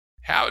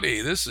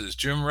Howdy, this is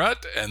Jim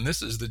Rutt, and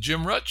this is The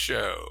Jim Rutt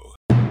Show.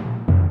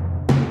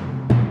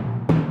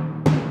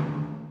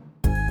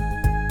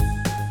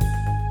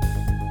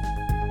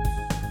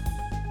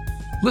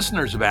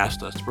 Listeners have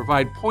asked us to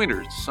provide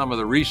pointers to some of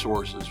the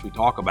resources we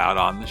talk about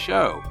on the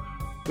show.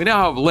 We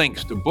now have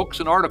links to books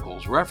and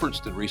articles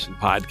referenced in recent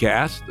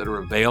podcasts that are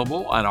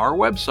available on our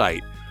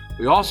website.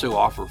 We also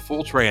offer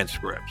full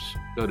transcripts.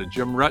 Go to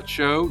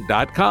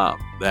jimruttshow.com.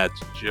 That's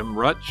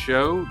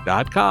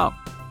jimruttshow.com.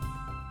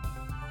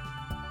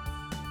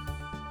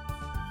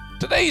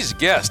 Today's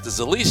guest is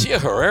Alicia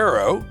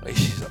Juarrero.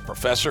 She's a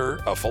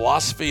professor of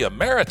philosophy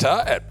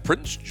emerita at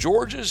Prince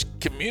George's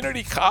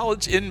Community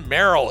College in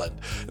Maryland.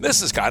 And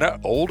this is kind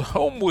of old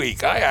home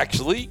week. I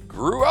actually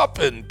grew up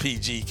in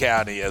PG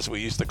County, as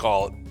we used to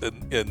call it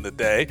in the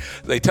day.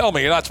 They tell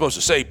me you're not supposed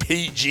to say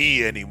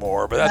PG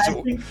anymore, but that's I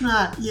think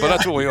not. Yeah. But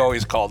that's what we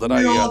always called it.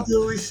 We all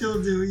do. We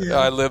still do. Yeah.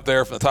 I lived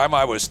there from the time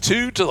I was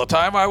 2 till the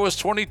time I was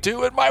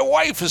 22, and my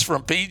wife is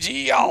from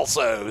PG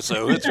also.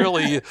 So it's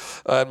really,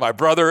 and my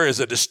brother is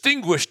a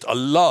distinguished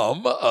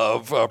alum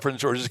of Prince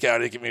George's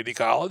County Community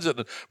College,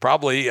 and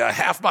probably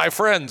half my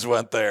friends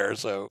went there.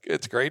 So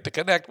it's great to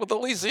connect with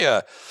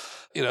Alicia.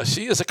 You know,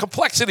 she is a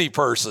complexity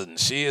person.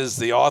 She is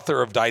the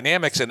author of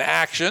Dynamics in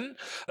Action.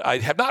 I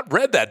have not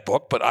read that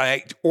book, but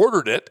I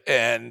ordered it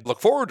and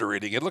look forward to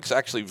reading it. It looks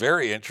actually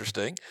very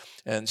interesting.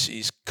 And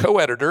she's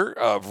co-editor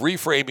of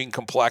Reframing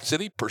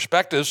Complexity,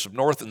 Perspectives from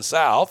North and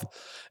South,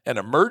 and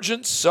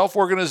Emergent,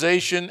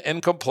 Self-Organization,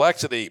 and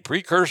Complexity,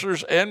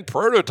 Precursors and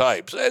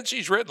Prototypes. And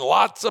she's written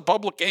lots of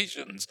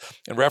publications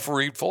in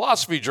refereed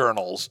philosophy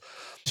journals.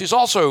 She's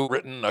also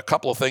written a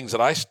couple of things that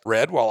I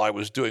read while I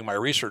was doing my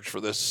research for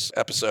this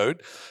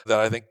episode that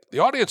I think the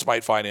audience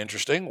might find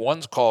interesting.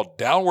 One's called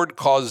Downward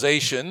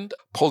Causation,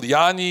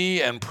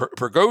 Polanyi and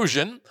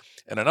Prigogine,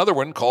 and another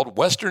one called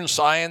Western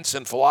Science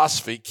and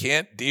Philosophy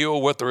Can't Deal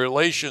with the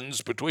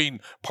Relations Between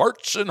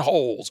Parts and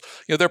Wholes.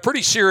 You know, they're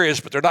pretty serious,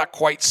 but they're not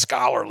quite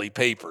scholarly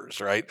papers,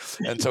 right?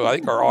 And so I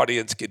think our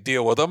audience can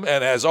deal with them.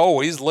 And as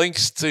always,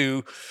 links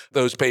to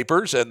those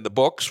papers and the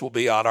books will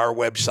be on our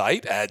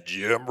website at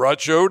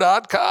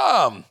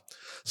jimruttshow.com.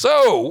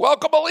 So,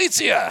 welcome,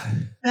 Alicia.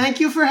 Thank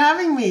you for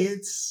having me.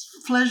 It's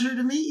a pleasure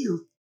to meet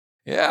you.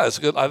 Yeah, it's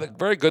good. I think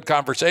very good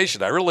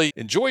conversation. I really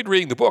enjoyed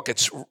reading the book.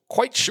 It's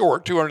quite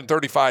short,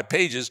 235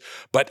 pages,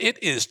 but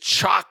it is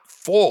chock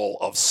full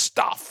of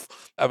stuff.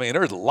 I mean,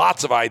 there's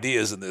lots of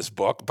ideas in this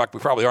book. In fact,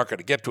 we probably aren't going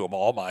to get to them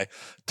all. My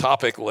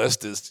topic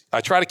list is, I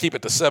try to keep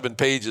it to 7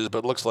 pages, but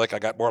it looks like I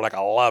got more like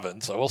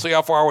 11. So we'll see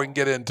how far we can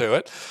get into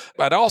it.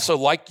 But I also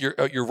like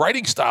your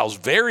writing style is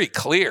very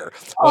clear.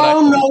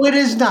 No, it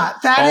is not.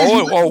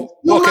 You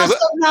must have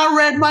not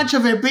read much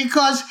of it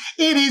because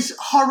it is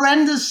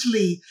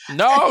horrendously.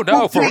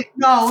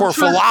 For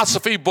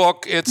philosophy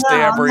book, it's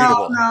damn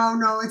readable.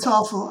 No, it's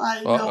awful.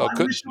 I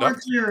wish it were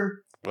clearer.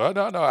 Well,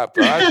 no,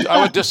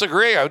 I would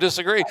disagree.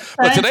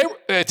 But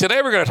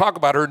today we're going to talk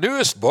about her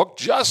newest book,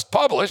 just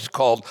published,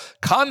 called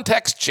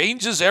Context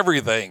Changes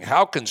Everything: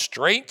 How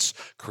Constraints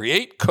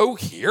Create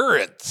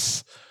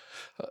Coherence.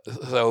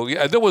 So,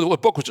 yeah, the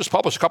book was just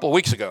published a couple of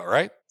weeks ago,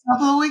 right? A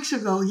couple of weeks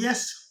ago,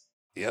 yes.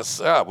 Yes,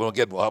 we'll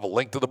have a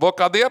link to the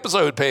book on the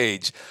episode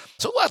page.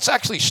 So let's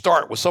actually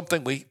start with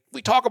something we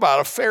talk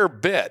about a fair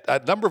bit. A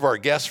number of our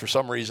guests, for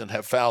some reason,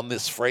 have found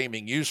this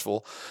framing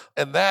useful,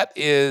 and that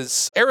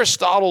is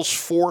Aristotle's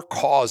four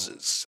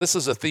causes. This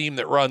is a theme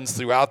that runs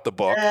throughout the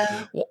book.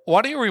 Yeah.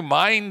 Why don't you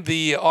remind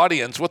the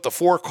audience what the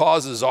four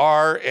causes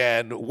are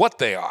and what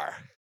they are?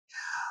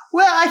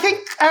 Well, I think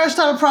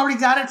Aristotle probably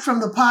got it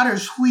from the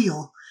potter's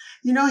wheel.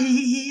 You know,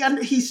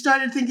 he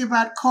started thinking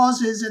about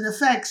causes and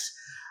effects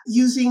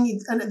using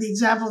the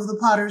example of the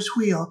potter's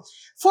wheel.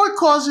 Four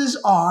causes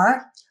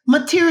are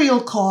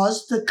material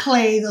cause, the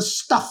clay, the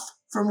stuff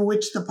from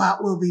which the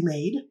pot will be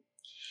made.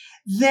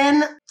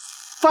 Then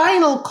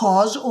final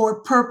cause,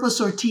 or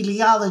purpose, or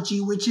teleology,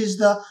 which is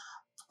the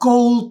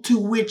goal to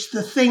which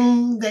the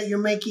thing that you're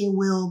making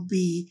will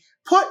be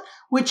put,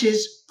 which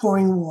is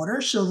pouring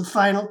water. So the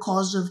final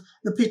cause of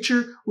the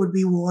pitcher would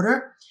be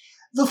water.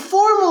 The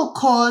formal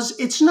cause,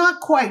 it's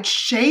not quite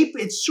shape.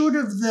 It's sort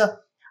of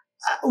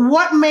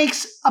what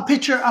makes a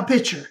pitcher a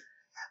pitcher.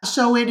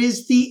 So it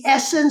is the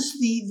essence,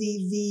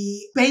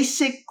 the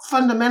basic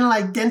fundamental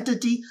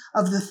identity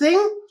of the thing.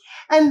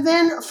 And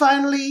then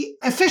finally,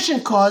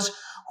 efficient cause,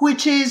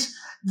 which is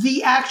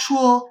the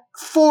actual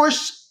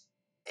force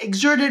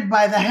exerted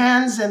by the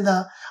hands and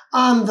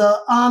on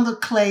the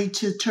clay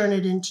to turn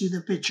it into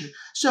the pitcher.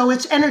 So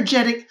it's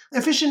energetic.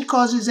 Efficient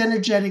cause is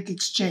energetic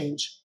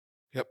exchange.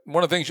 Yep.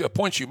 One of the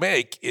points you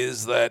make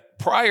is that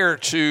prior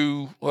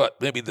to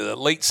maybe the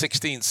late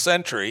 16th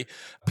century,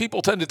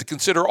 people tended to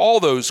consider all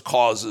those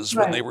causes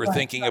when they were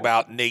thinking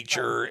about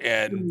nature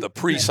and the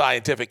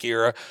pre-scientific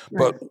era.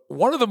 But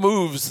one of the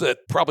moves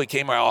that probably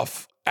came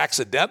off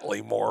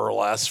accidentally, more or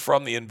less,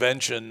 from the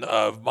invention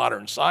of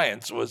modern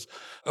science was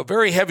a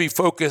very heavy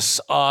focus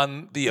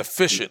on the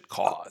efficient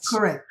cause.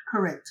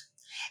 Correct.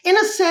 In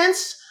a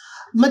sense,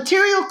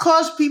 material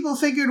cause, people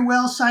figured,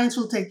 well, science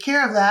will take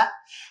care of that.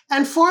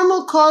 And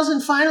formal cause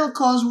and final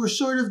cause were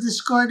sort of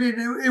discarded.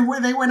 They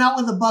went out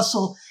with a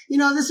bustle.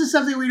 This is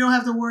something we don't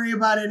have to worry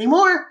about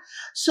anymore.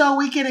 So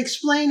we can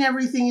explain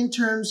everything in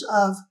terms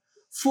of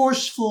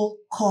forceful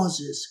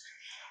causes.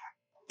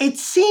 It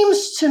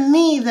seems to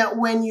me that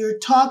when you're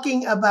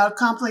talking about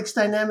complex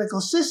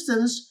dynamical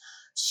systems,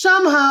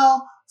 somehow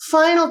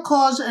final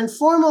cause and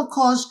formal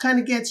cause kind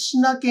of get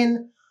snuck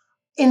in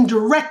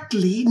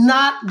indirectly,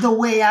 not the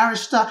way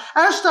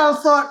Aristotle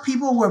thought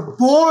people were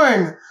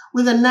born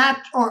with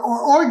or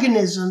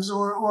organisms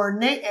or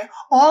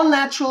all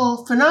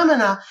natural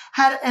phenomena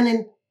had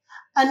an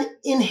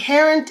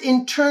inherent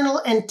internal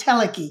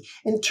entelechy,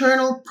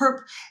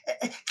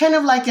 kind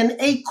of like an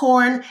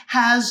acorn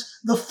has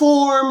the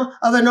form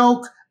of an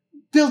oak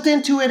built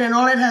into it, and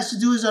all it has to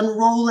do is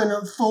unroll and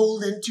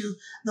unfold into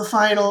the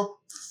final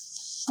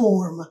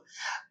form.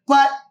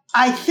 But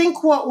I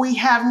think what we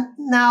have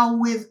now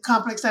with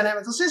complex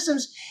dynamical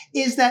systems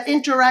is that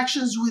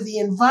interactions with the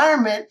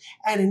environment,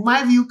 and in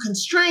my view,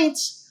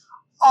 constraints,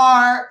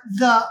 are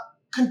the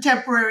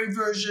contemporary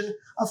version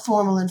of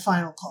formal and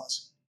final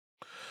cause.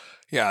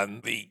 Yeah,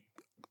 and the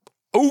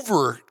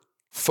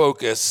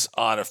over-focus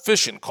on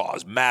efficient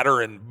cause,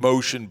 matter and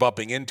motion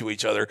bumping into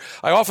each other,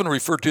 I often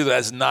refer to that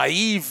as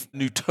naive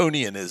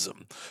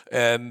Newtonianism.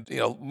 And,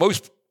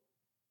 most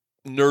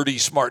nerdy,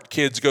 smart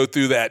kids go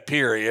through that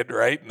period,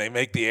 right? And they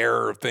make the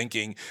error of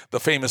thinking the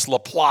famous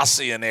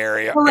Laplacian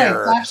error.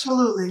 Correct,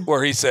 absolutely.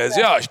 Where he says,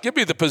 give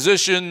me the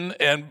position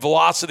and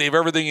velocity of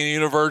everything in the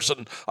universe,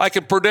 and I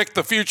can predict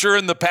the future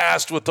and the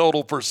past with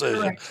total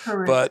precision.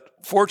 Correct. But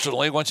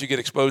fortunately, once you get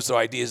exposed to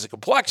ideas of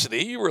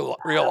complexity, you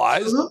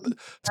realize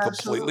it's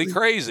completely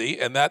crazy.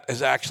 And that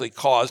has actually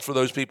caused for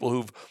those people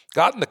who've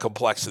gotten the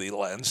complexity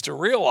lens to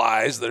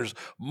realize there's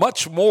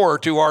much more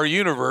to our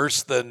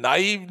universe than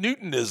naive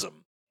Newtonism.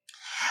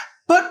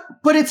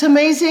 But it's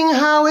amazing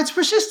how it's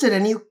persisted,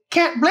 and you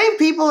can't blame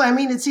people. I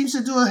mean, it seems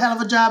to do a hell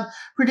of a job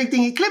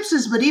predicting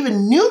eclipses, but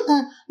even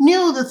Newton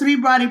knew the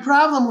three-body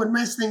problem would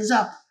mess things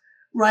up,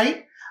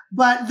 right?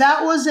 But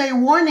that was a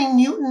warning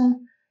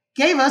Newton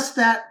gave us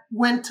that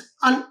went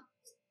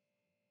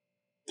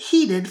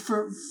unheeded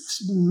for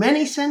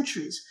many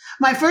centuries.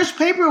 My first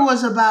paper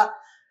was about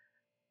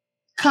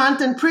Kant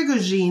and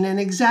Prigogine and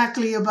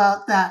exactly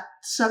about that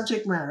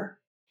subject matter.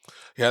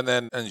 Yeah, and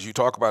then as you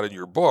talk about in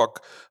your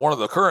book, one of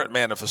the current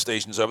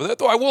manifestations of it,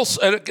 though I will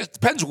say, it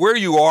depends where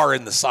you are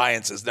in the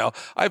sciences. Now,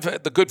 I've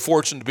had the good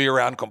fortune to be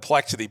around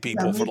complexity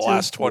people for the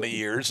last 20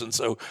 years, and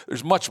so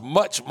there's much,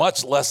 much,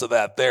 much less of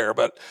that there.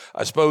 But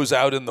I suppose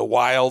out in the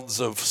wilds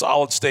of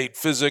solid-state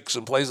physics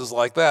and places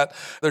like that,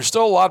 there's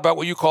still a lot about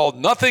what you call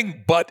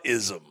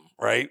nothing-but-ism,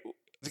 right?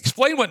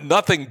 Explain what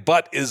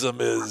nothing-but-ism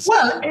is.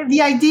 Well,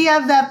 the idea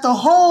that the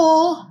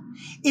whole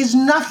is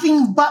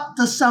nothing but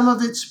the sum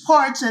of its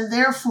parts, and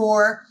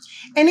therefore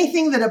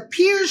anything that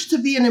appears to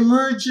be an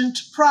emergent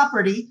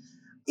property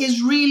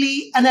is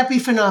really an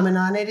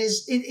epiphenomenon. It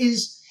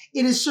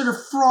is sort of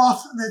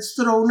froth that's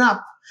thrown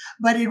up,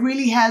 but it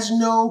really has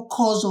no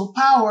causal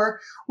power.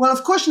 Well,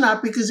 of course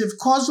not, because if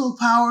causal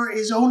power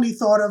is only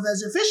thought of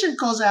as efficient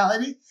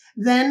causality,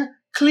 then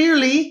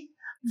clearly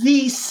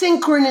the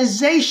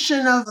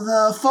synchronization of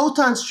the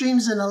photon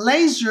streams in a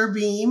laser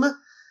beam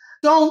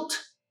don't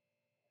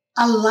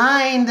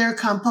align their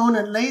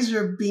component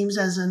laser beams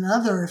as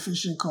another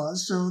efficient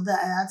cause. So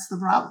that's the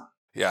problem.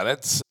 Yeah,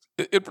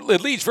 it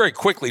leads very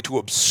quickly to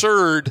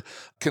absurd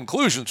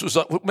conclusions, which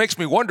makes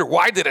me wonder,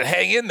 why did it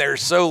hang in there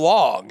so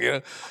long?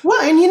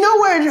 Well, and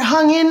where it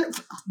hung in?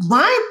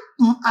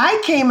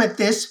 I came at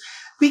this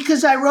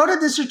because I wrote a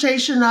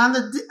dissertation on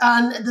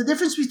the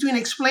difference between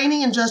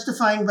explaining and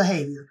justifying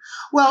behavior.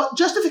 Well,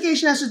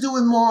 justification has to do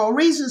with moral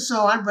reasons and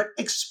so on, but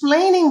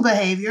explaining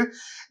behavior,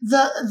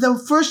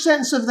 the first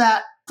sentence of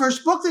that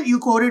first book that you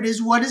quoted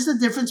is, what is the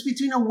difference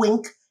between a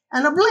wink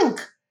and a blink?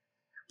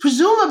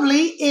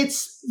 Presumably,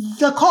 it's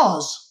the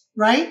cause,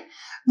 right?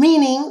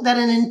 Meaning that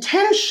an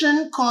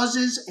intention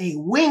causes a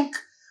wink,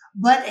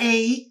 but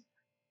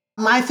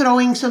my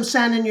throwing some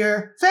sand in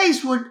your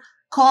face would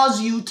cause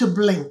you to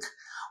blink.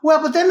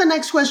 Well, but then the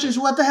next question is,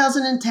 what the hell's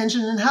an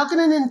intention? And how can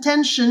an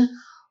intention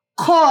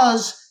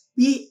cause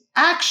the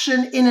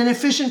action in an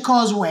efficient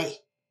cause way?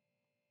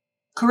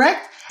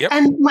 Correct? Yep.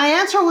 And my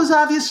answer was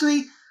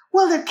obviously,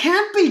 well, there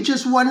can't be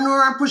just one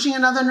neuron pushing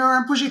another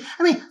neuron pushing.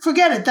 I mean,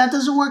 forget it. That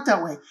doesn't work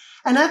that way.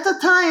 And at the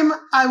time,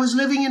 I was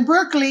living in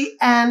Berkeley,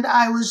 and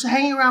I was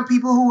hanging around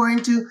people who were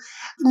into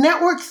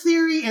network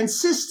theory and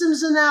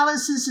systems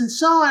analysis and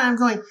so on. I'm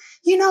going,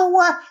 you know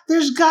what?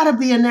 There's got to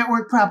be a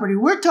network property.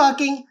 We're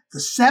talking the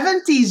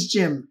 70s,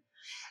 Jim.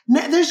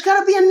 There's got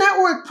to be a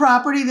network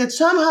property that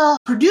somehow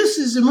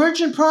produces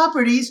emergent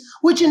properties,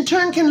 which in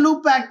turn can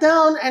loop back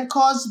down and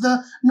cause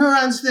the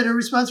neurons that are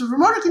responsible for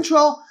motor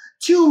control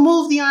to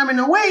move the arm in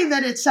a way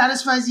that it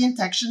satisfies the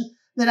intention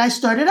that I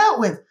started out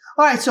with.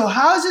 All right, so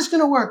how is this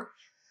going to work?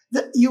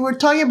 You were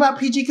talking about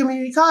PG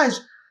Community College.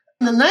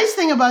 And the nice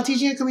thing about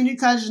teaching at community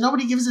college is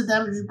nobody gives a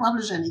damn if you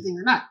publish anything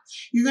or not.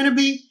 You're going to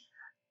be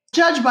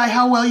judged by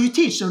how well you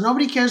teach, so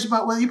nobody cares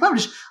about whether you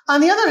publish.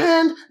 On the other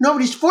hand,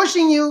 nobody's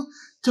forcing you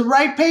to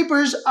write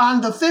papers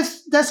on the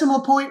fifth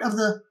decimal point of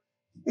the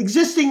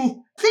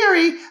existing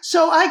theory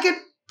so I could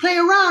play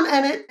around.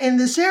 And in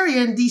this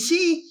area in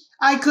DC,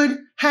 I could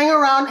hang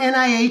around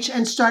NIH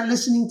and start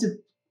listening to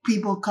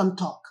people come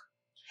talk.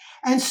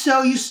 And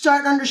so you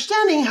start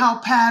understanding how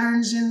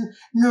patterns in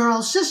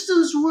neural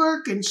systems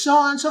work and so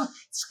on. So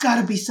it's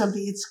got to be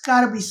something. It's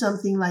got to be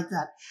something like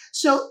that.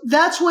 So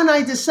that's when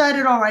I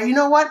decided, all right, you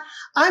know what?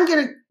 I'm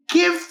going to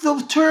give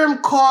the term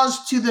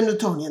cause to the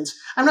Newtonians.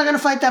 I'm not going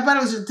to fight that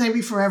battle. It's going to take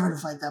me forever to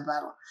fight that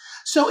battle.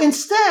 So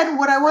instead,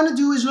 what I want to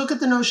do is look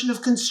at the notion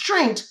of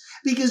constraint,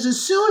 because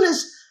as soon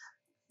as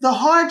the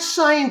hard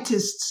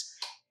scientists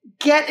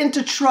get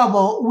into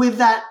trouble with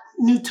that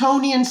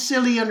Newtonian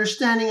silly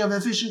understanding of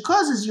efficient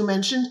causes you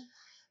mentioned,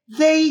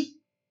 they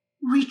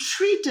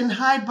retreat and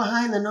hide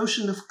behind the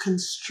notion of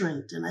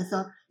constraint. And I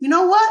thought, you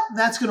know what?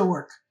 That's going to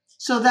work.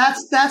 So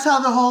that's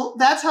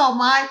how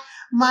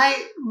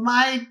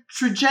my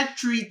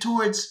trajectory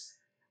towards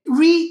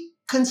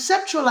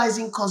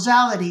reconceptualizing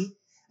causality,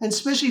 and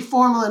especially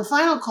formal and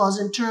final cause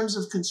in terms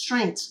of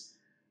constraints,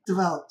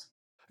 developed.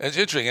 It's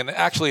interesting, and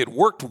actually it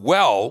worked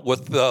well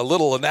with the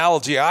little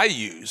analogy I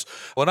use.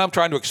 When I'm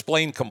trying to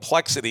explain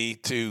complexity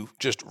to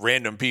just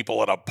random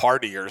people at a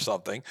party or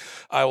something,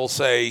 I will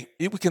say,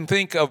 we can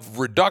think of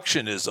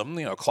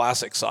reductionism,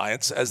 classic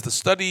science, as the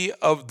study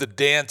of the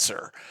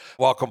dancer,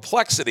 while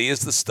complexity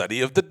is the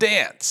study of the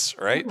dance,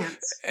 right? Yes,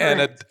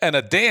 and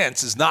a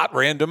dance is not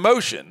random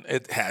motion.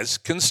 It has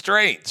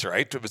constraints,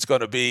 right? If it's going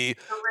to be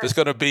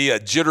a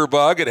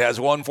jitterbug, it has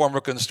one form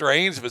of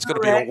constraints. If it's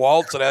going to be a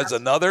waltz, it has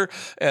another.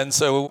 And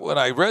so when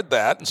I read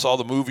that and saw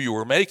the movie you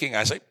were making,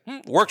 I say,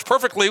 works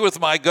perfectly with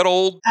my good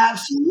old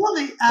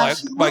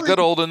my good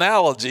old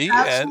analogy,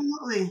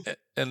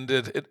 and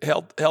it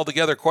held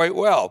together quite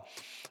well.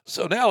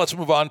 So now let's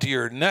move on to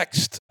your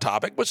next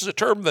topic, which is a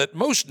term that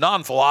most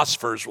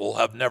non-philosophers will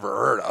have never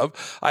heard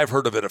of. I've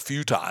heard of it a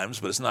few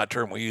times, but it's not a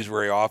term we use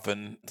very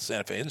often at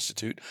Santa Fe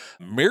Institute.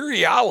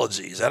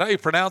 Mereology, is that how you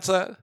pronounce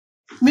that?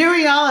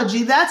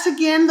 Mereology, that's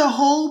again the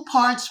whole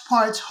parts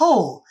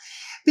whole.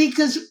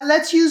 Because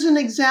let's use an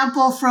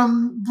example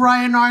from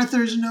Brian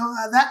Arthur's,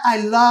 that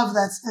I love,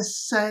 that's a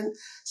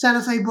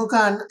Santa Fe book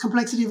on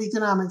complexity of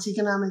economics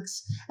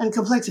and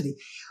complexity.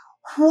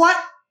 What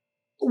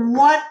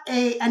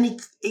an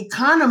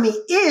economy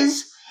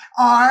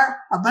are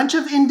a bunch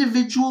of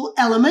individual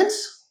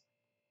elements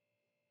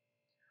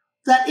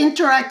that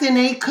interact in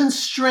a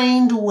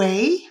constrained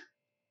way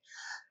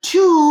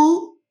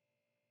to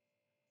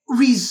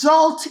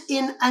result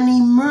in an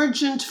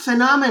emergent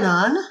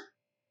phenomenon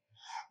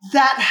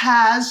that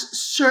has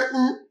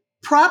certain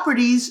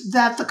properties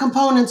that the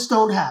components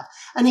don't have.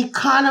 An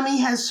economy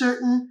has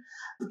certain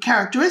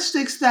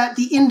characteristics that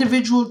the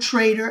individual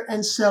trader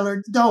and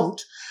seller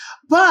don't.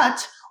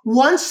 But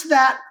once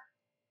that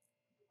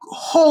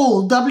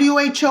whole,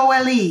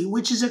 WHOLE,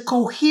 which is a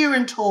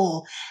coherent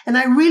whole, and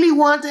I really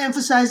want to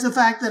emphasize the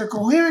fact that a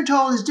coherent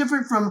whole is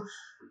different from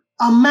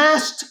a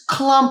massed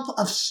clump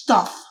of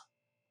stuff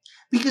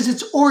because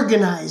it's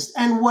organized,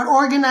 and what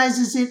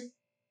organizes it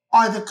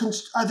are the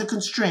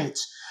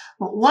constraints.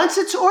 But once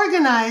it's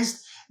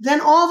organized, then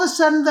all of a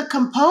sudden the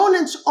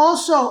components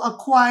also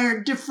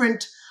acquire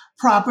different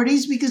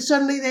properties because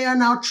suddenly they are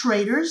now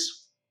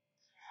traders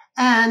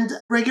and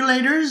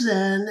regulators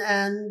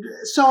and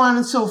so on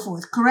and so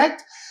forth,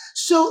 correct?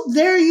 So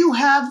there you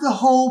have the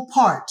whole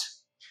part.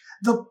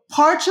 The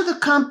parts of the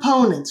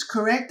components,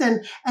 correct?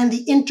 And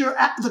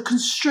the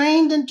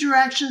constrained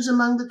interactions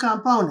among the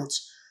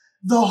components.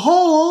 The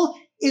whole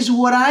is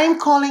what I'm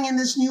calling in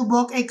this new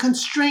book a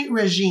constraint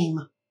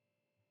regime.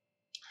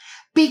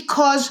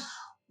 Because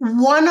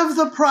one of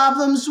the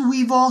problems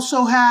we've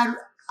also had,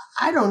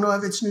 I don't know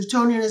if it's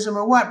Newtonianism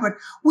or what, but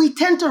we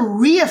tend to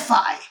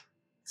reify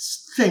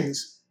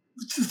things,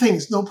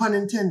 no pun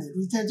intended.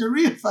 We tend to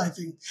reify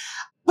things.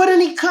 But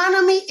an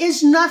economy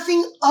is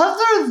nothing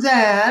other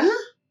than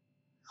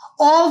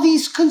all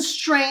these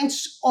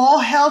constraints all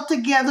held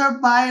together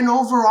by an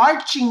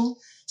overarching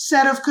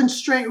set of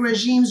constraint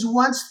regimes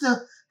once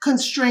the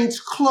constraints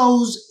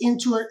close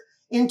into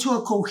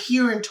a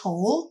coherent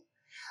whole.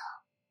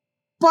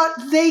 But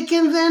they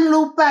can then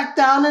loop back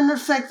down and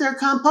affect their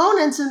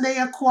components, and they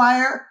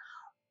acquire,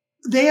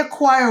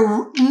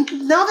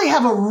 now they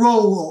have a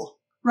role,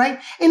 right?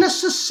 In a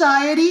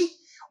society,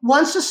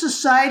 once a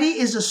society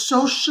is a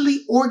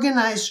socially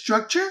organized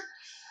structure,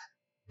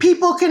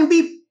 people can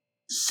be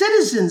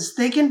citizens,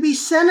 they can be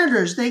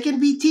senators, they can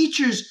be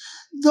teachers.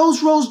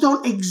 Those roles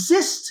don't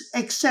exist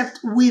except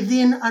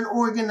within an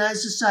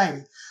organized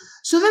society.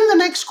 So then the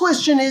next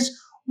question is,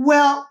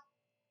 well,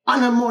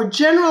 on a more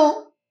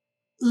general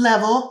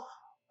level,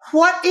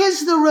 what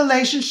is the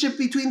relationship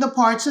between the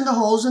parts and the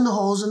wholes and the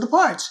wholes and the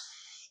parts?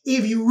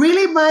 If you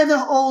really buy the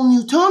whole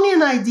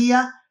Newtonian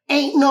idea,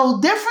 ain't no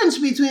difference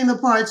between the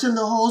parts and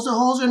the wholes. The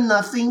wholes are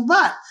nothing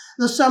but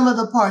the sum of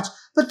the parts.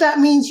 But that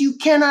means you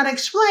cannot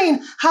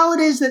explain how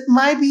it is that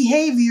my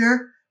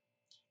behavior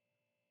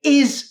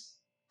is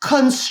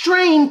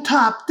constrained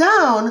top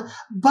down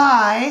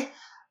by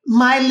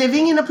my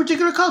living in a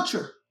particular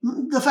culture.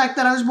 the fact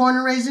that I was born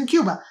and raised in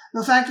Cuba,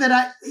 the fact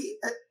that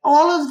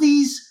all of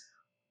these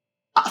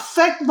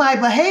affect my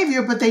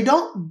behavior, but they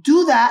don't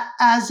do that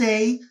as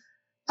an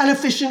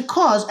efficient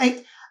cause.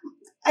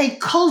 A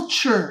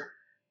culture,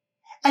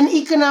 an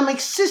economic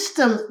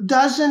system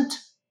doesn't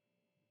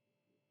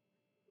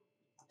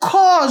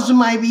cause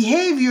my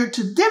behavior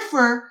to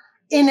differ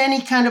in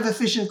any kind of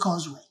efficient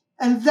cause way.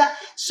 And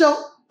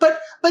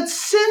but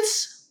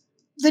since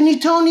the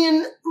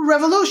Newtonian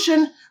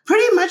revolution,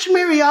 pretty much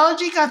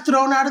mereology got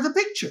thrown out of the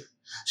picture.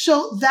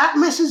 So that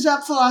messes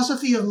up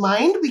philosophy of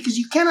mind, because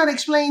you cannot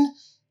explain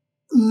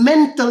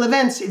mental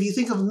events if you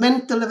think of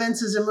mental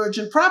events as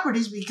emergent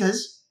properties,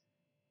 because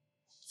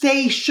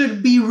they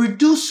should be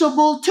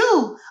reducible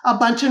to a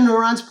bunch of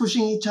neurons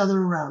pushing each other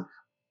around.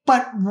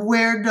 But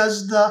where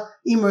does the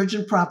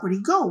emergent property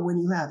go when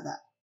you have that?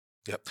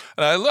 Yep.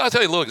 And I'll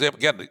tell you a little example.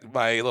 Again,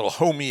 my little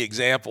homey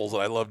examples that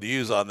I love to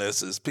use on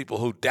this is people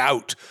who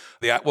doubt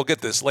we'll get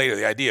this later,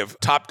 the idea of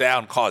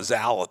top-down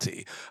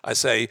causality. I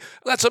say,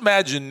 let's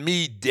imagine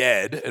me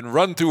dead and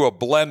run through a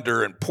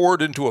blender and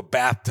poured into a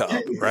bathtub,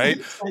 right?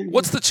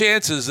 What's the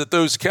chances that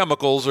those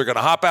chemicals are going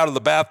to hop out of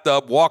the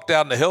bathtub, walk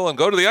down the hill, and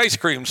go to the ice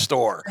cream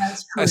store?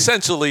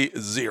 Essentially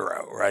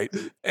zero, right?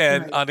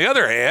 And on the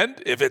other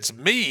hand, if it's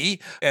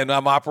me and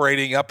I'm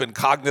operating up in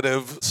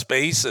cognitive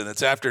space and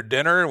it's after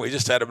dinner and we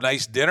just had a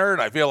nice dinner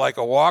and I feel like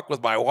a walk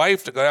with my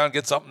wife to go down and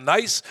get something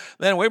nice,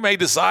 then we may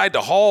decide to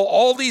haul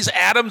all these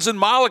atoms and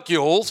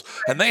molecules,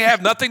 and they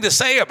have nothing to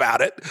say about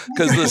it,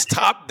 because this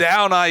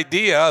top-down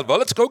idea, well,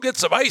 let's go get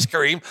some ice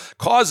cream,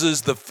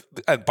 causes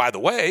and by the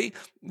way,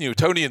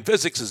 Newtonian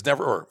physics is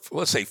never, or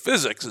let's say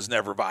physics is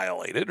never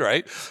violated,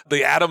 right?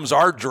 The atoms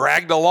are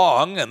dragged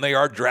along, and they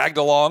are dragged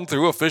along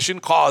through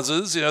efficient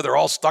causes. They're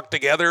all stuck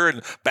together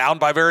and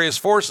bound by various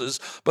forces.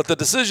 But the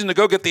decision to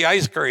go get the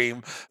ice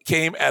cream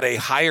came at a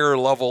higher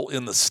level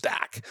in the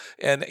stack.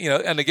 And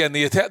and again,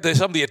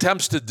 some of the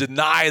attempts to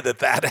deny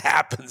that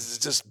happens is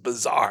just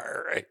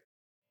bizarre, right?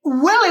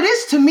 Well, it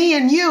is to me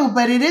and you,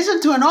 but it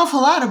isn't to an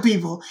awful lot of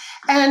people.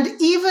 And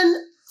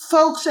even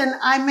folks, and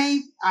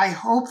I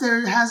hope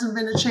there hasn't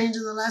been a change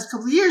in the last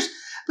couple of years,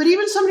 but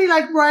even somebody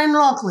like Brian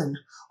Laughlin,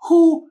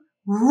 who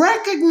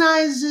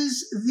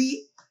recognizes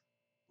the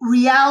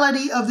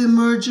reality of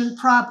emergent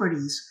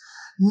properties,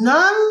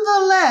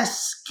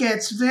 nonetheless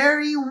gets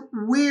very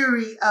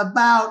weary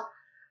about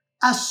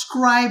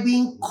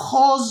ascribing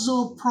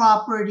causal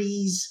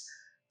properties,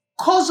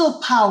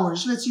 causal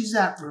powers, let's use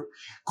that verb,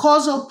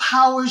 causal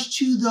powers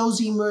to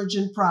those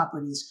emergent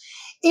properties.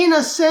 In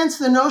a sense,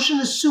 the notion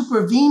of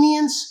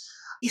supervenience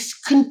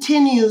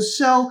continues.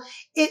 So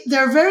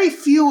there are very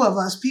few of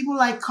us, people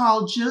like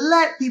Carl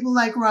Gillette, people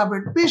like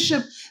Robert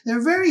Bishop, there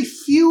are very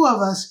few of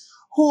us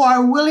who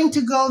are willing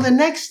to go the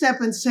next step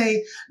and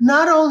say,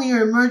 not only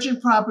are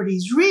emergent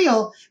properties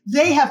real,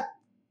 they have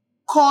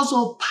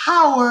causal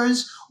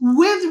powers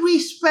with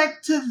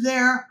respect to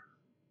their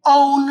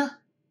own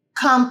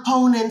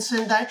components.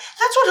 And that's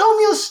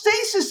what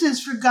homeostasis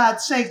is, for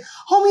God's sake.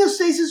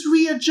 Homeostasis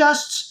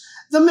readjusts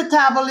the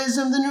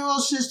metabolism, the neural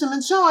system,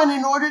 and so on,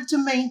 in order to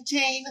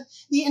maintain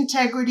the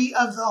integrity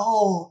of the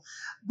whole.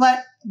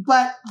 But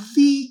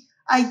the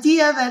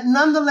idea that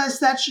nonetheless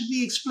that should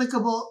be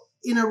explicable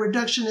in a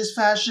reductionist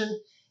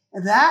fashion,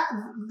 that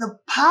the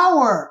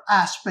power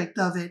aspect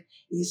of it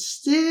is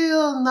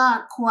still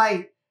not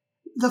quite.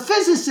 The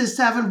physicists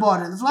haven't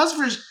bought it. The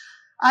philosophers,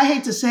 I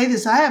hate to say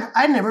this,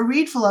 I never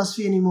read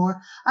philosophy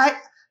anymore.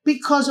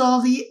 Because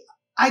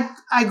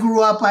I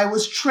grew up, I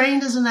was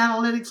trained as an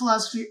analytic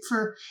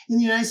philosopher in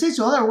the United States.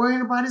 All they're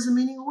worrying about is the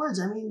meaning of words.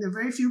 I mean, there are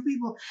very few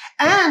people.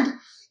 And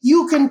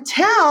you can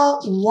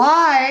tell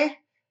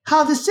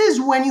how this is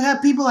when you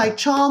have people like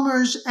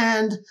Chalmers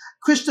and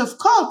Christof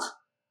Koch,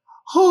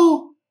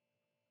 who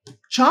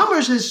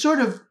Chalmers has sort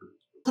of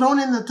thrown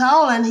in the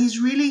towel, and he's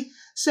really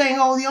saying,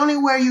 the only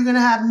way you're going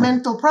to have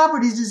mental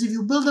properties is if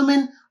you build them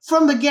in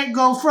from the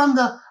get-go, from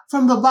the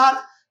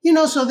bottom.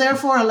 So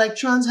therefore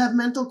electrons have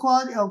mental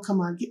quality. Oh,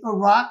 come on. Or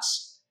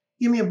rocks.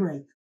 Give me a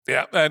break.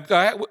 Yeah. And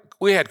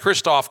we had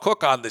Christof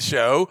Koch on the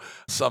show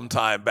some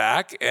time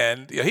back,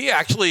 and he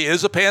actually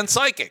is a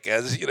panpsychic.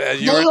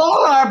 They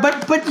all are,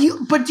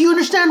 but do you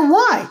understand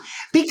why?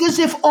 Because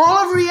if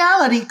all of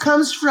reality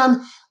comes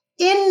from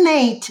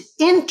innate,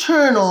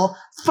 internal,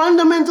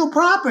 fundamental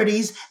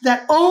properties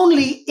that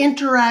only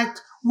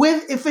interact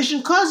with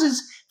efficient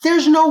causes,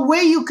 there's no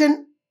way you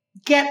can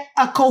get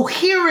a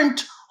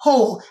coherent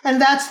whole.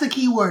 And that's the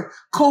key word,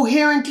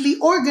 coherently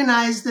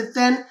organized, that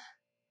then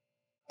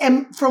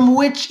from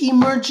which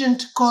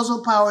emergent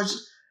causal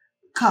powers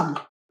come.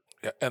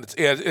 Yeah, and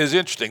it is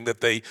interesting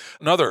that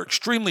another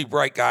extremely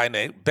bright guy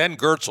named Ben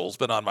Goertzel's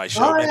been on my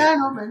show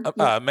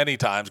many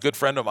times, good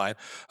friend of mine.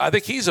 I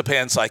think he's a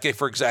panpsychic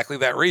for exactly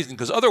that reason,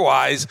 because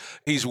otherwise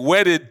he's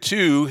wedded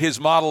to his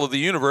model of the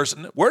universe.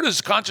 And where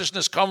does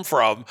consciousness come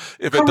from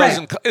if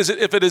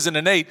it isn't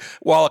innate?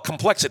 While a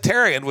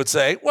complexitarian would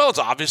say, well, it's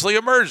obviously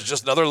emerged,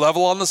 just another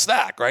level on the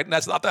stack, right? And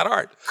that's not that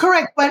hard.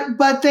 Correct,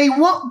 but they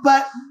won't.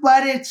 But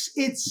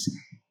it's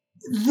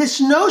this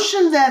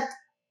notion that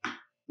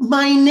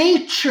my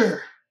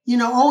nature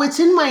oh, it's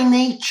in my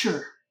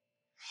nature,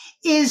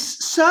 is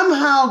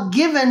somehow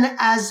given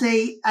as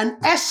an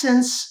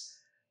essence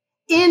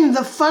in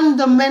the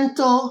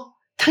fundamental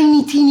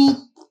tiny, teeny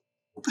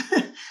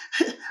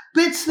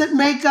bits that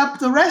make up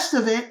the rest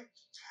of it,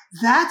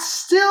 that's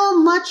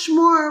still much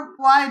more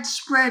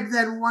widespread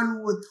than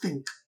one would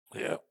think.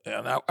 Yeah.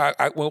 Now,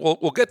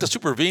 we'll get to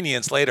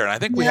supervenience later, and I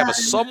think we have a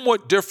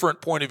somewhat different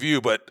point of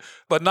view, but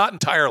not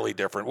entirely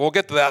different. We'll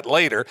get to that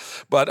later,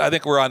 but I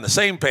think we're on the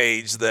same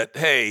page that,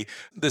 hey,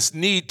 this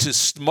need to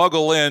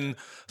smuggle in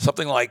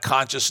something like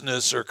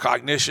consciousness or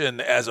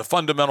cognition as a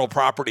fundamental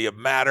property of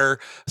matter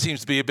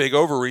seems to be a big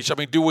overreach. I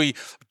mean, do we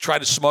try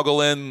to smuggle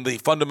in the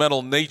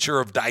fundamental nature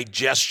of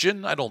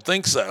digestion? I don't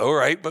think so,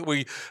 right? But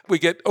we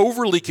get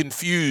overly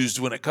confused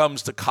when it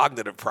comes to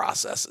cognitive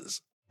processes.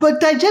 But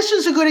digestion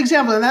is a good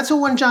example, and that's the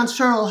one John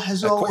Searle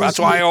has always used. That's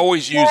why I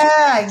always use it.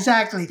 Yeah,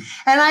 exactly.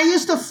 And I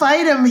used to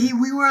fight him.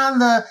 We were on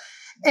the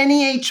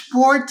NEH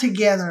board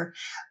together.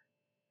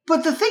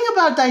 But the thing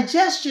about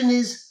digestion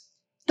is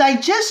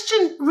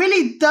digestion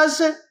really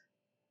doesn't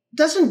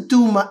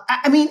do much.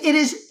 I mean, it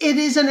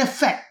is an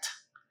effect.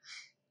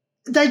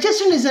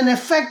 Digestion is an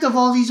effect of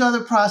all these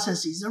other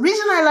processes. The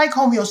reason I like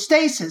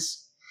homeostasis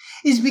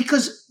is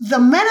because the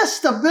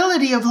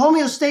metastability of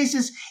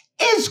homeostasis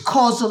is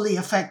causally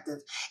effective.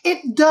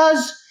 It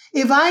does,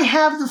 if I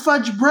have the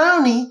fudge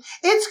brownie,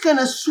 it's going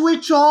to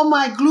switch all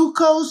my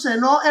glucose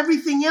and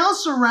everything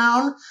else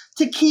around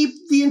to keep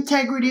the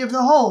integrity of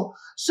the whole.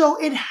 So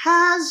it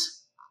has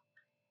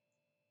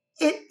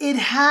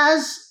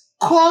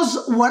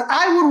what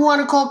I would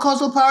want to call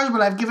causal powers, but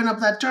I've given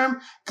up that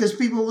term because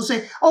people will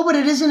say, oh, but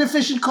it isn't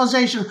efficient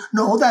causation.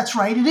 No, that's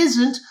right, it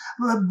isn't.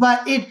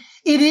 But it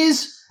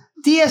is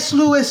D.S.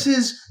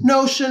 Lewis's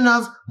notion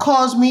of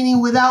cause,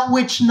 meaning without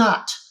which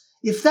not.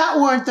 If that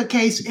weren't the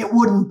case, it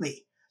wouldn't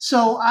be.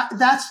 So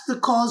that's the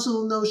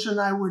causal notion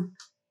I would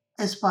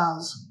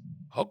espouse.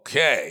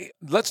 Okay,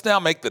 let's now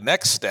make the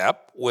next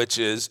step, which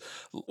is,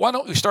 why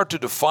don't we start to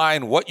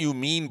define what you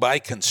mean by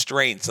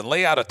constraints and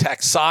lay out a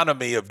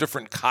taxonomy of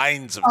different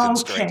kinds of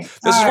constraints.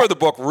 This is where the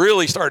book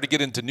really started to get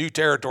into new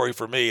territory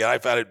for me. I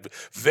found it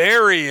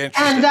very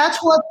interesting. And that's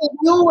what the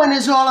new one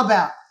is all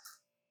about.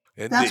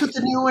 Indeed. That's what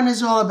the new one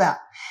is all about.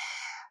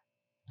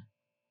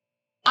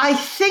 I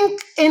think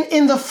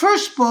in the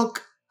first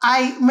book,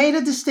 I made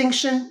a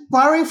distinction,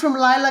 borrowing from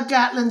Lila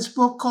Gatlin's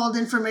book called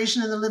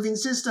Information in the Living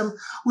System,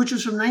 which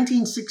was from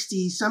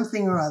 1960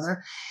 something or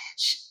other.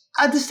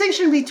 A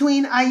distinction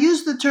between, I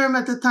used the term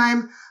at the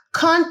time,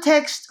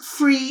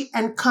 context-free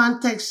and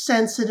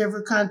context-sensitive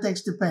or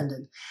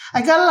context-dependent.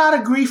 I got a lot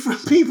of grief from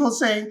people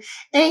saying,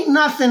 ain't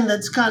nothing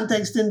that's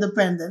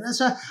context-independent.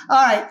 So, all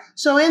right.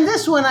 So in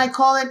this one, I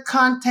call it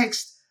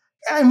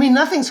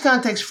nothing's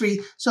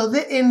context-free. So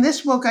in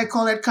this book, I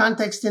call it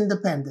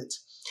context-independent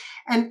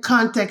and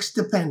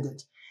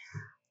context-dependent.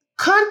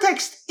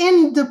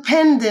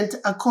 Context-independent,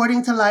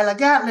 according to Lila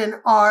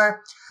Gatlin, are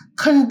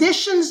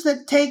conditions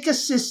that take a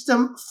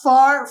system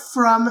far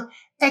from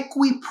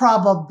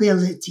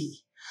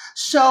equiprobability.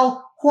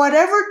 So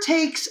whatever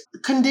takes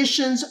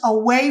conditions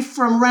away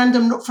from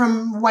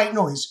white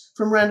noise,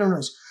 from random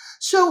noise.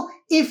 So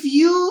if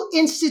you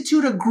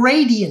institute a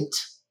gradient,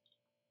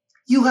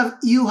 you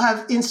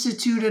have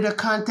instituted a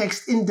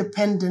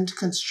context-independent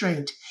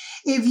constraint.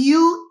 If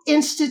you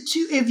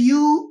institute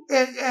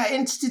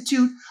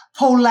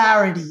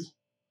polarity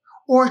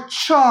or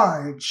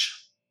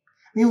charge,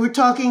 I mean, we're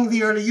talking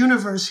the early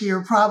universe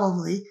here,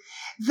 probably.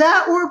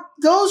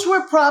 Those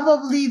were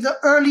probably the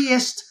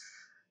earliest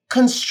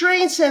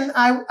constraints, and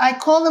I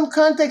call them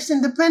context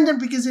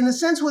independent because, in a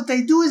sense, what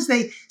they do is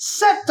they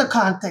set the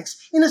context.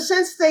 In a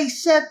sense, they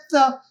set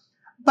the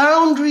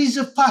boundaries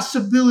of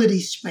possibility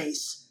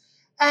space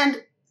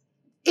and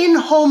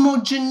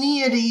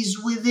inhomogeneities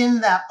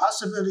within that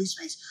possibility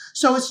space.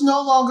 So it's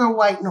no longer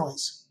white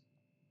noise.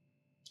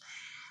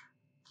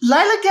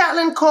 Lila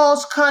Gatlin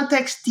calls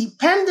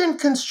context-dependent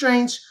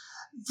constraints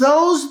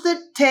those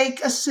that take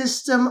a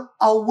system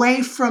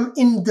away from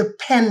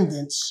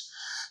independence.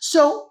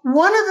 So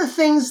one of the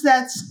things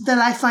that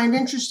I find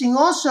interesting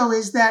also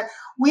is that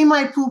we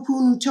might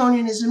poo-poo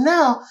Newtonianism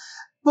now,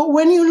 but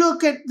when you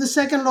look at the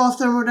second law of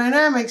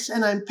thermodynamics,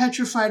 and I'm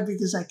petrified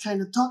because I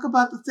kind of talk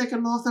about the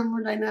second law of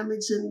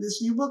thermodynamics in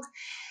this new book,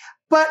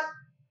 but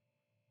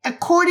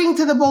according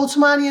to the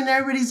Boltzmannian and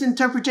everybody's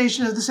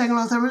interpretation of the second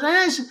law of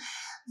thermodynamics,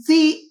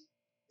 the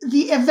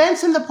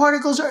events and the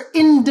particles are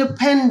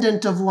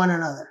independent of one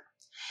another.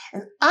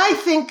 And I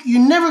think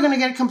you're never going to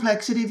get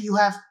complexity if you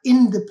have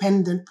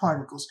independent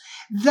particles.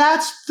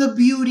 That's the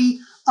beauty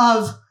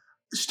of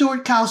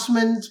Stuart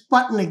Kaussman's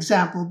button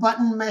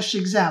mesh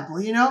example.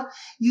 You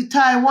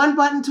tie one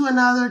button to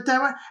another,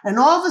 and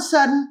all of a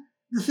sudden,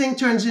 the thing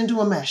turns into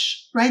a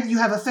mesh, right? You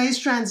have a phase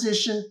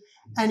transition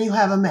and you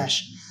have a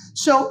mesh.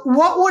 So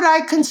what would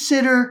I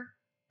consider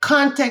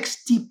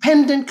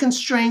context-dependent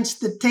constraints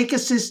that take a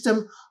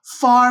system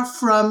far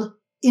from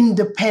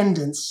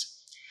independence?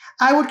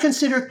 I would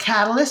consider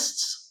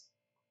catalysts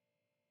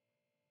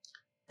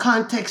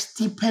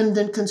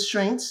context-dependent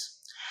constraints.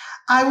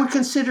 I would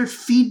consider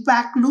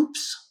feedback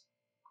loops,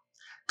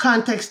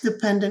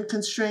 context-dependent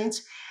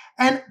constraints.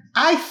 And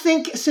I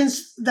think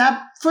since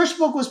that first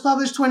book was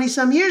published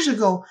 20-some years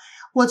ago,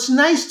 what's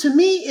nice to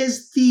me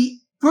is the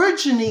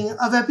burgeoning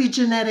of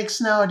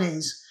epigenetics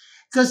nowadays.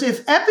 Because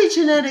if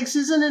epigenetics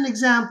isn't an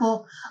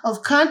example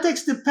of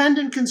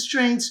context-dependent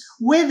constraints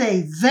with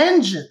a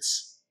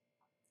vengeance,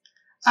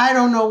 I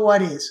don't know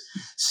what is.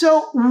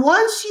 So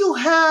once you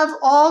have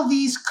all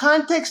these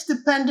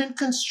context-dependent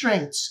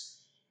constraints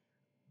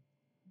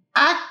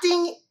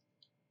acting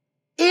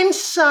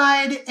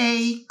inside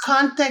a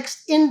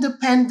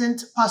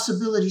context-independent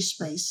possibility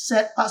space,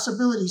 set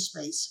possibility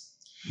space,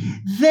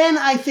 then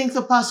I think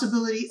the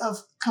possibility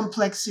of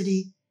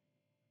complexity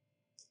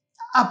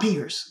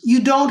appears. You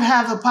don't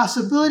have a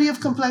possibility of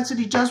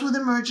complexity just with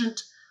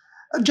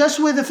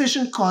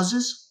efficient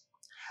causes,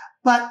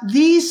 but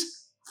these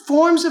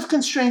forms of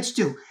constraints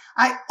do.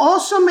 I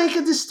also make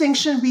a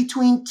distinction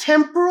between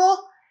temporal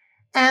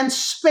and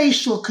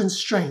spatial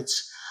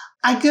constraints.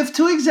 I give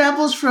two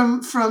examples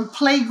from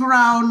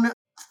playground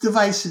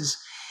devices.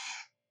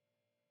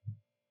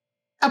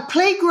 A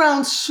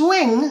playground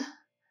swing,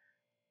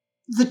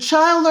 the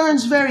child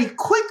learns very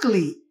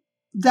quickly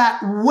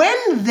that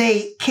when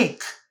they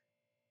kick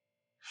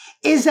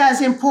is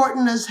as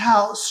important as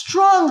how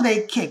strong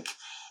they kick.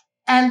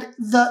 And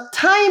the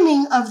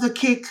timing of the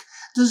kick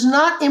does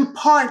not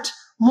impart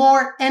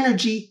more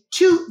energy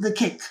to the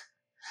kick.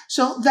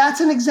 So that's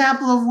an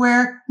example of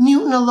where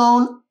Newton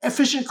alone,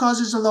 efficient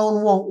causes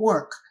alone won't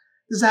work.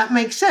 Does that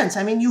make sense?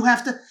 I mean, you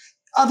have to,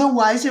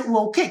 otherwise it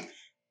won't kick.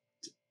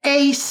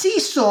 A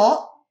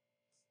seesaw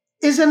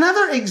is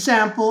another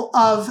example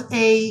of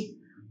a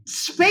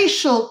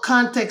spatial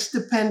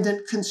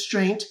context-dependent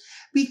constraint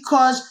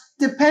because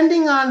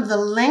depending on the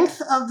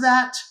length of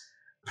that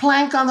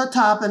plank on the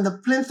top and the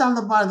plinth on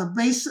the bottom, the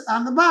base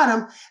on the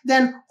bottom,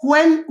 then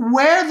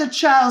where the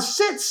child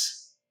sits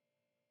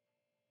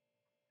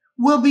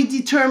will be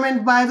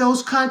determined by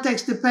those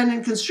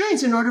context-dependent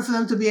constraints in order for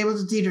them to be able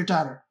to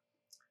teeter-totter,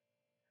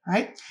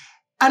 right?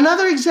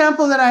 Another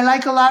example that I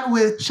like a lot,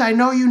 which I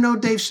know you know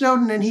Dave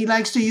Snowden, and he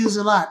likes to use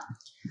a lot.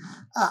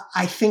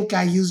 I think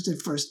I used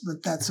it first,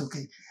 but that's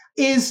okay.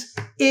 Is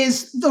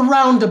the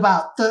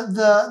roundabout,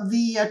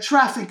 the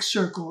traffic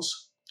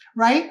circles,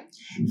 right?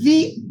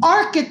 The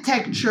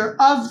architecture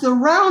of the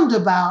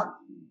roundabout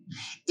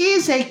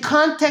is a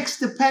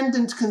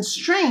context-dependent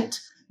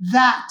constraint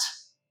that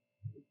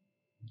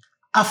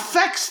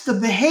affects the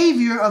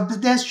behavior of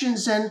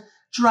pedestrians and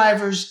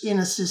drivers in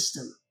a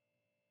system.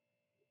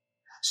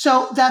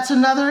 So that's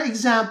another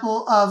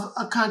example of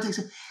a context.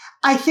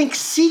 I think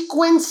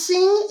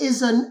sequencing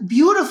is a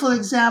beautiful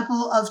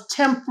example of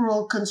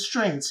temporal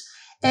constraints.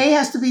 A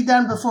has to be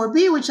done before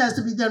B, which has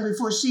to be done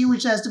before C,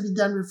 which has to be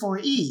done before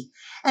E.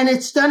 And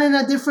it's done in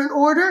a different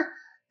order.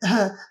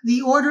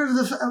 The order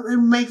of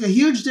will make a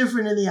huge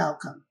difference in the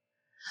outcome.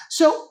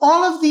 So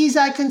all of these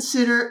I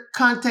consider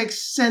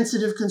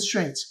context-sensitive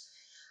constraints.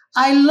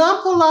 I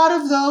lump a lot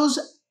of those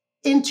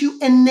into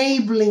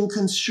enabling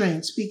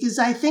constraints because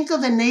I think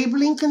of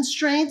enabling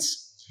constraints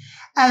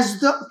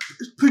as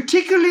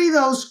particularly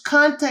those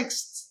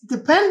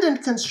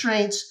context-dependent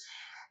constraints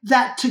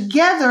that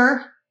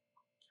together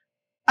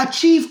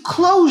achieve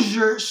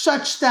closure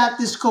such that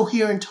this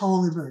coherent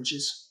whole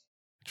emerges.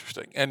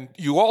 Interesting. And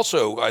you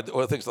also, one of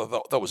the things I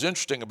thought that was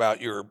interesting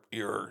about your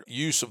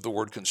use of the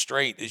word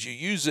constraint is you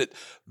use it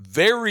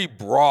very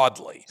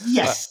broadly.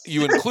 Yes.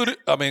 You include it,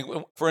 I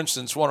mean, for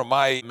instance, one of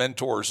my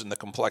mentors in the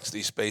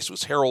complexity space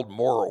was Harold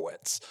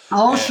Morowitz.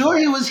 Oh, sure.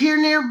 He was here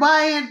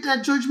nearby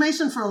at George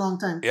Mason for a long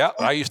time. Yeah.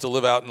 I used to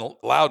live out in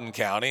Loudoun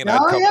County, and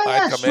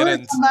I'd come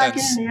in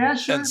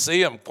and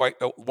see him quite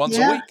once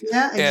a week.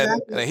 Yeah,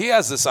 exactly. And he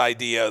has this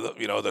idea that,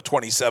 the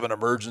 27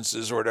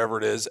 emergences or whatever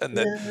it is, and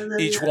that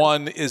each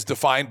one is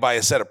defined by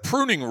a set of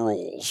pruning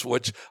rules,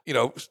 which,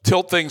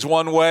 tilt things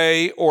one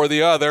way or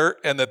the other,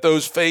 and that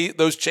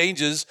those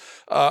changes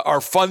are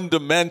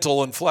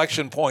fundamental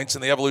inflection points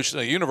in the evolution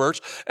of the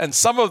universe. And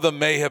some of them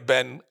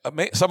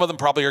some of them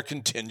probably are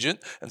contingent,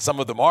 and some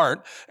of them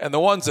aren't. And the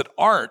ones that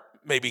aren't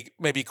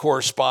maybe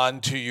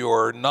correspond to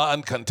your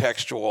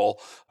non-contextual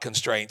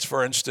constraints.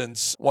 For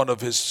instance, one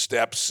of his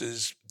steps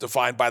is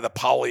defined by the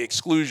Pauli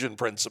exclusion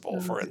principle,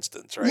 for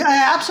instance, right?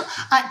 Yeah, absolutely.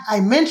 I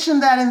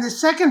mentioned that in the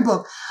second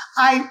book.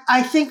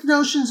 I think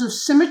notions of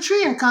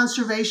symmetry and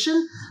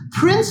conservation,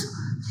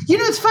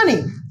 it's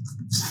funny.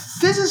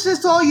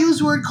 Physicists all use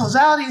the word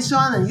causality and so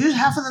on, and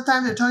half of the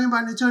time they're talking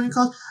about Newtonian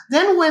cause.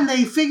 Then when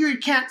they figure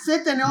it can't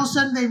fit, then all of a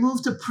sudden they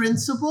move to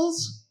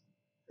principles,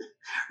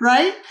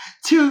 right?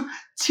 To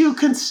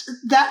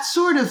that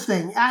sort of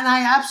thing. And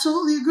I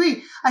absolutely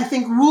agree. I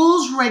think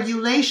rules,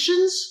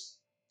 regulations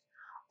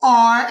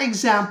are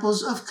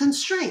examples of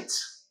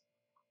constraints.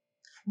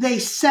 They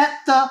set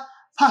the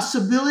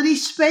possibility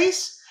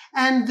space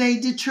and they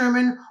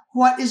determine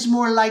what is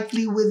more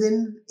likely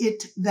within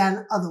it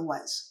than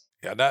otherwise.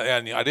 Yeah,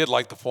 and I did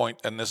like the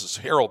point, and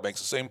Harold makes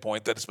the same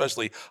point, that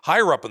especially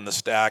higher up in the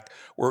stack,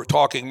 we're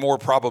talking more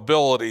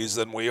probabilities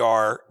than we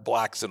are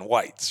blacks and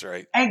whites,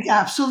 right?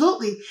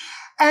 Absolutely.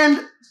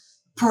 And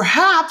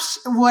perhaps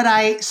what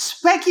I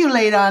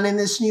speculate on in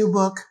this new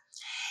book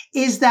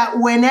is that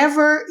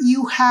whenever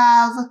you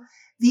have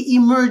the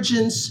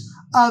emergence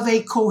of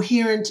a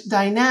coherent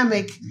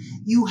dynamic,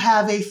 you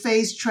have a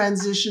phase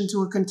transition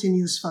to a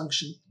continuous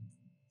function.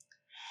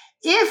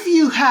 If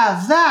you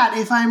have that,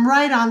 if I'm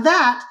right on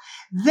that,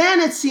 then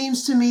it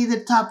seems to me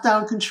that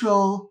top-down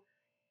control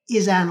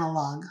is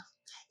analog.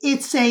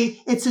 It's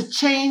a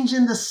change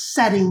in the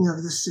setting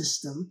of the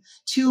system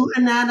to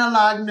an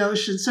analog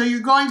notion. So you're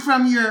going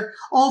from your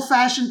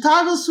old-fashioned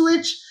toggle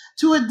switch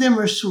to a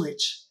dimmer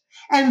switch.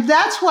 And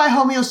that's why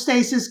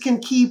homeostasis can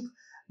keep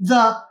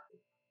the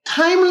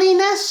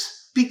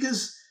timeliness,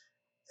 because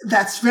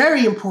that's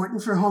very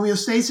important for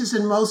homeostasis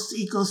in most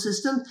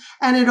ecosystems.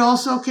 And it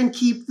also can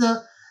keep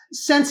the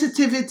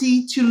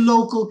sensitivity to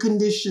local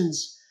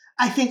conditions.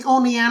 I think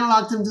only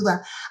analog can do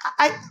that.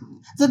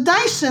 The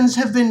Dysons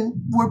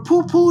were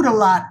poo-pooed a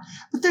lot,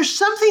 but there's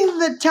something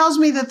that tells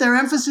me that their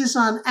emphasis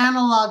on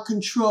analog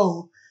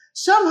control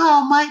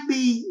somehow might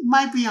be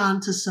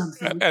onto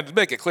something. And to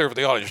make it clear for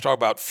the audience, you're talking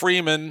about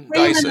Freeman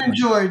Freeman and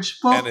George,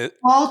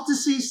 both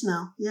deceased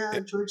now. Yeah,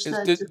 George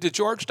died. Did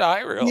George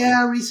die, really?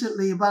 Yeah,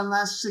 recently, about the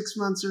last 6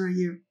 months or a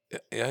year.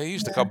 Yeah, he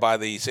used to come by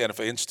the Santa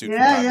Fe Institute from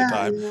time to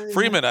time.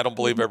 Freeman, I don't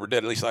believe ever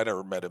did. At least I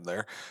never met him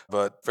there.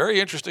 But very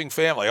interesting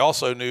family. I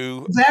also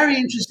knew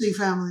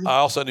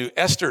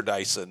Esther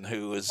Dyson,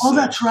 who was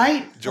that's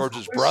right,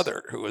 George's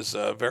brother, who was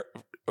a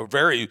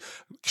very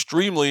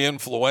extremely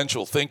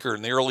influential thinker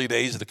in the early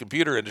days of the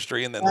computer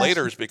industry, and then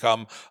later has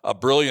become a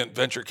brilliant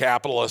venture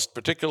capitalist,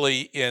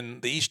 particularly in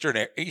the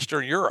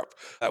Eastern Europe.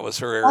 That was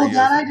her area. Oh,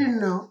 that I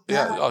didn't know.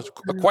 Yeah,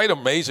 a quite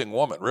amazing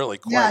woman, really.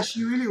 Yeah,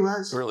 she really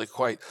was. Really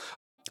quite.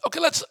 Okay,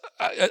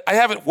 I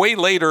have it way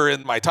later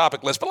in my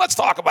topic list, but let's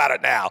talk about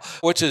it now,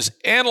 which is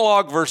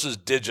analog versus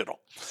digital.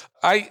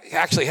 I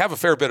actually have a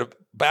fair bit of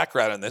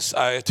background in this.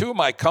 Two of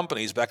my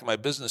companies back in my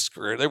business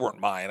career, they weren't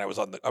mine. I was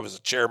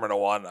a chairman of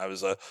one. I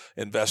was an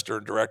investor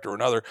and director of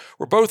another.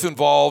 Were both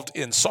involved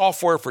in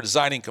software for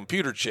designing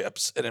computer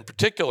chips, and in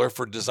particular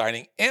for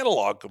designing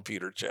analog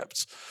computer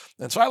chips.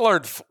 And so I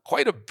learned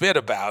quite a bit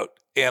about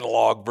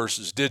analog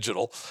versus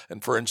digital.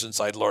 And for instance,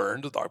 I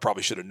learned, though I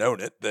probably should have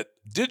known it, that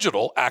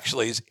digital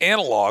actually is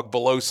analog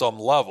below some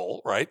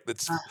level, right?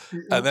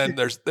 And then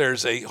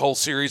there's a whole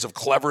series of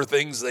clever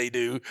things they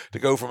do to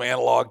go from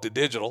analog to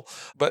digital.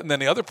 But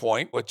then the other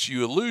point, which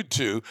you allude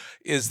to,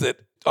 is that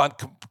on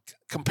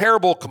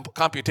comparable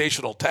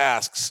computational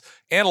tasks,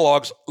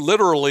 analog's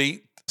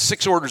literally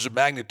 6 orders of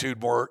magnitude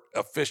more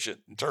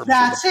efficient in terms of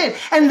That's it.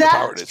 And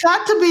that's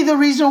got to be the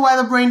reason why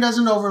the brain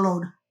doesn't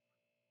overload.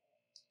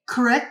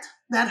 Correct?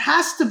 That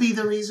has to be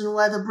the reason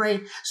why the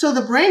brain. So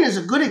the brain is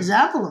a good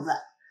example of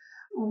that.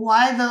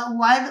 Why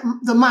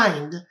the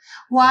mind?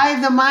 Why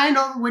the mind?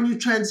 When you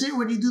do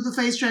the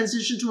phase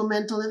transition to a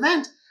mental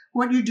event,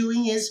 what you're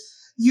doing is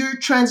you're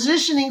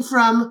transitioning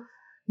from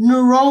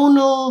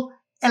neuronal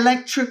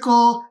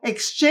electrical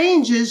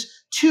exchanges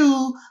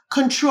to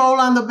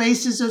control on the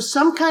basis of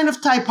some kind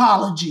of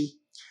typology,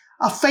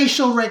 a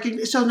facial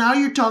recognition. So now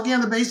you're talking on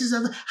the basis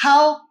of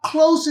how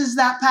close is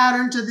that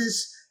pattern to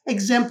this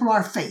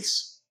exemplar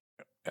face.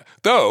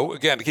 Though,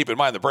 again, to keep in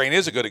mind, the brain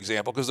is a good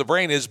example because the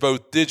brain is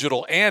both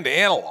digital and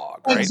analog,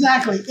 right?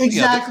 Exactly.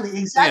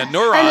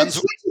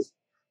 Neurons.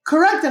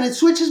 Correct, and it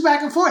switches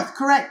back and forth.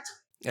 Correct.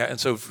 Yeah, and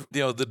so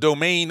the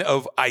domain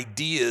of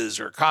ideas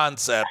or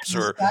concepts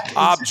or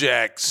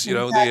objects,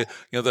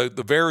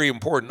 the very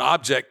important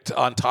object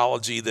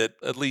ontology that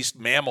at least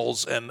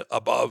mammals and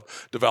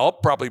above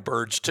develop, probably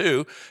birds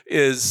too,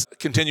 is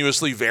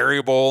continuously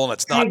variable and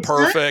it's not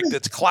perfect.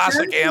 It's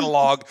classic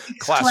analog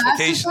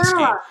classification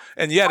scheme,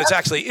 and yet it's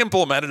actually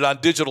implemented on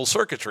digital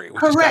circuitry,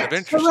 which is kind of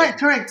interesting.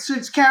 Correct. So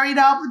it's carried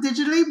out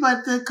digitally,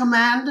 but the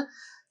command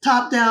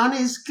top down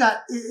is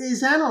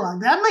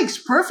analog. That makes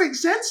perfect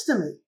sense to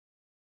me.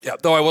 Yeah,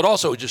 though I would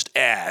also just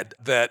add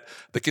that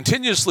the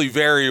continuously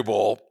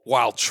variable,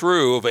 while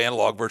true of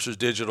analog versus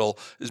digital,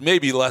 is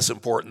maybe less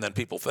important than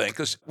people think.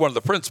 Because one of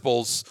the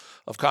principles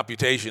of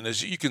computation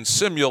is you can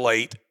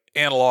simulate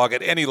analog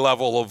at any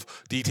level of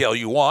detail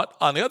you want.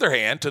 On the other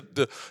hand,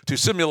 to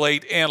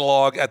simulate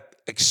analog at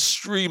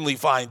extremely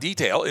fine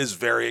detail is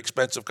very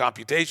expensive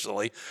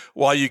computationally,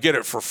 while you get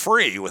it for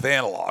free with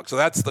analog. So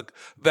that's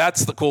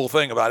the cool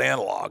thing about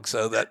analog.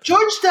 So that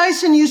George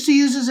Dyson used to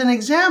use as an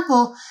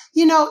example,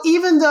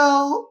 even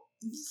though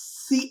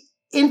the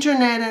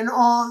internet and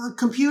all the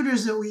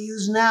computers that we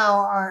use now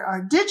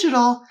are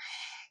digital,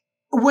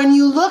 when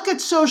you look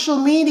at social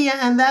media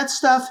and that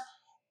stuff,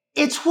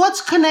 it's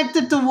what's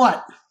connected to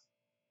what.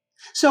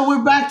 So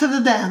we're back to the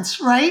dance,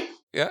 right?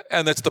 Yeah,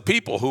 and it's the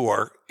people who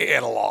are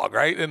analog,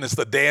 right? And it's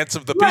the dance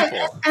of the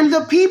people. And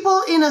the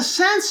people, in a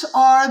sense,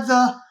 are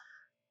the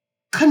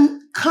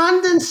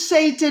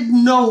condensated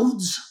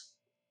nodes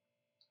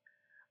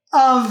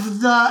of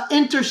the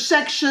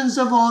intersections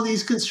of all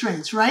these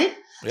constraints, right?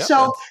 Yep,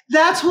 so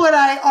that's what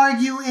I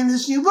argue in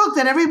this new book,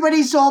 that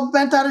everybody's all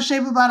bent out of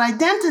shape about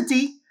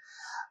identity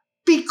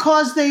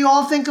because they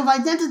all think of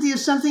identity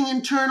as something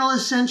internal,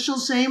 essential,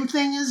 same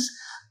thing as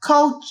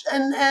Koch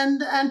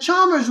and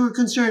Chalmers were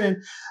concerned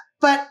in.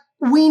 But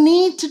we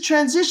need to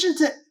transition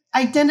to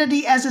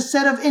identity as a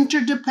set of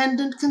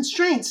interdependent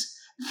constraints.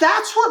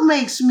 That's what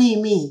makes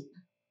me,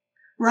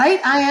 right?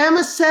 I am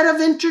a set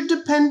of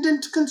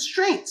interdependent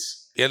constraints.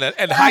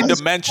 And high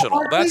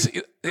dimensional. That's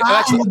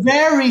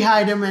very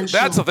high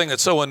dimensional. That's the thing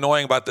that's so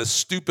annoying about this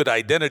stupid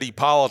identity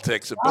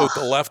politics of both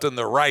the left and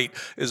the right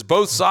is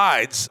both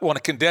sides want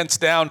to condense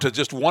down to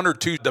just one or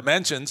two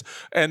dimensions,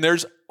 and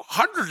there's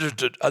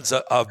hundreds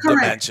of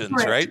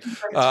dimensions, right?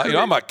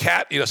 I'm a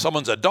cat.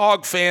 Someone's a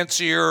dog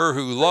fancier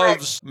who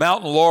loves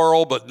mountain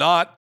laurel but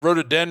not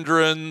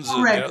rhododendrons.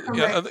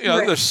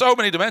 There's so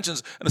many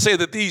dimensions, and to say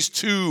that these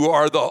two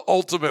are the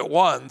ultimate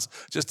ones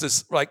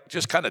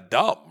just kind of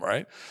dumb,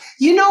 right?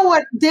 You know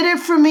what did it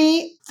for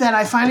me that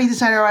I finally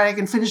decided, all right, I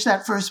can finish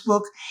that first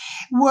book,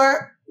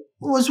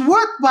 was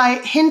work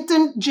by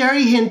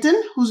Jerry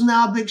Hinton, who's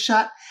now a big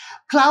shot,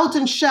 Plout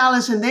and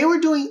Chalice, and they were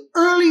doing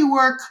early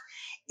work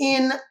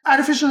in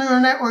artificial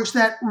neural networks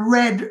that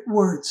read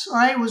words, all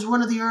right? It was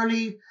one of the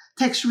early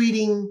text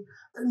reading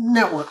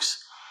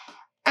networks.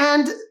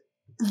 And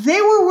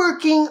they were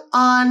working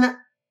on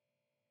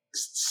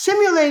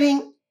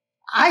simulating,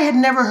 I had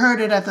never heard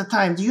it at the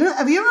time.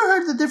 Have you ever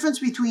heard the difference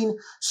between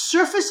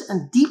surface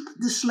and deep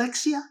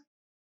dyslexia?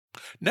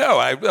 No,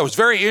 that was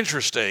very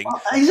interesting.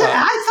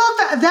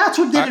 I thought that's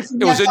what did it for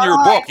me. It was in your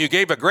book. You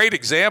gave a great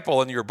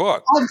example in your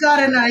book. I've got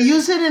it, and I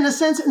use it in a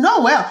sense.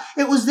 No, well,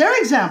 it was their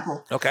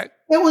example. Okay.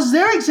 It was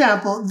their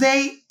example.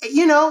 They, do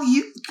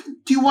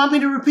you want me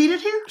to repeat it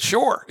here?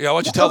 Sure. Yeah, I'll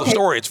let you tell the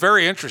story. It's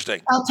very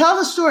interesting. I'll tell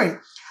the story.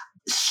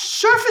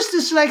 Surface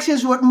dyslexia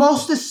is what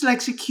most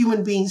dyslexic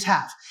human beings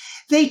have.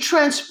 They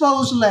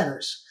transpose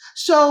letters.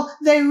 So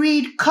they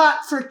read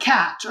cot for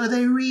cat, or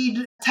they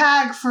read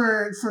tag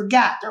for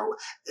gat, or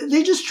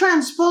they just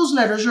transpose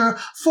letters, or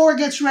 4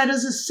 gets read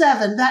as a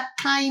 7, that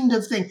kind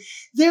of thing.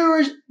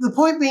 The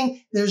point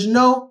being, there's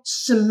no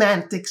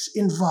semantics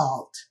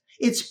involved.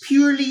 It's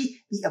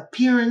purely the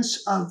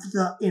appearance of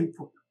the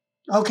input.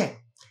 Okay.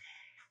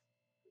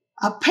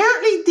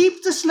 Apparently,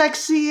 deep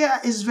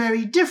dyslexia is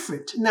very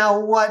different.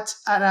 Now,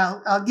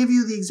 I'll give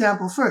you the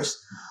example first.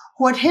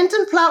 What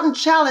Hinton, Plout, and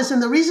Chalice,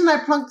 and the reason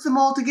I plunked them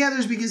all together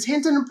is because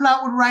Hinton and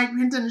Plout would write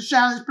Hinton and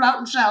Chalice, Plout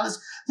and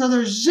Chalice. So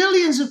there's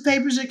zillions of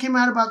papers that came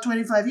out about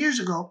 25 years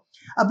ago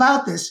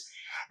about this.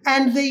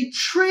 And they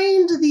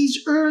trained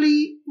these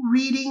early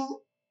reading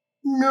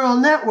neural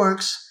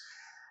networks.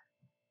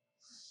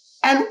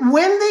 And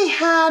when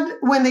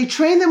they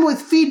trained them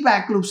with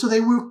feedback loops, so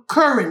they were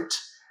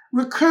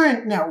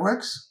recurrent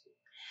networks,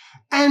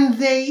 and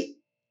they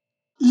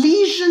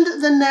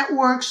lesioned the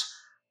networks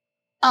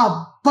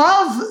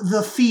above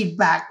the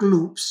feedback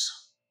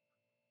loops,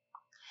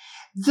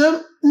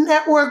 the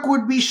network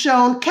would be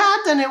shown cat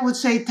and it would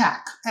say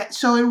tack.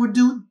 So it would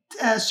do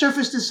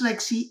surface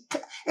dyslexia.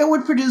 It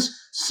would produce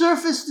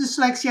surface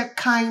dyslexia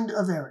kind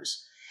of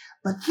errors.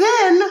 But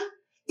then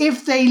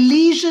if they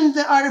lesioned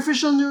the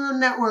artificial neural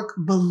network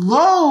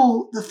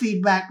below the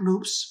feedback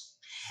loops,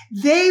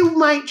 they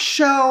might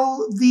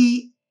show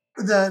the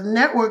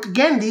network,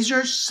 again, these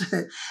are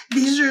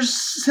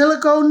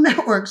silicone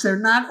networks, they're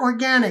not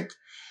organic.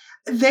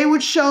 They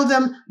would show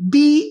them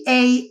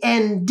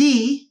BAND,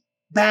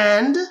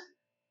 band,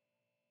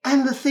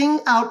 and the thing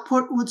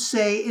output would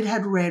say it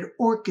had read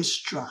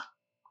orchestra.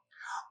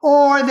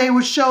 Or they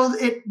would show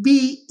it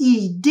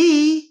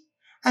BED,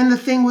 and the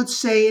thing would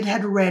say it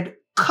had read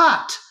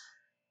cot.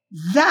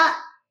 That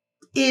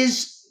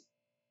is,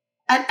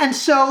 and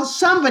so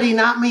somebody,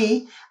 not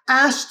me,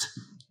 asked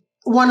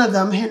one of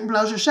them, Hinton,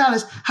 Plout, or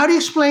Chalice, how do you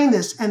explain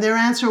this? And their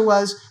answer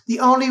was, the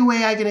only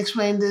way I can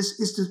explain this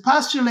is to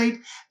postulate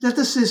that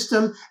the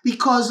system,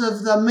 because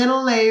of the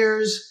middle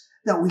layers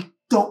that we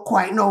don't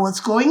quite know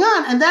what's going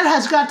on, and that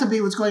has got to be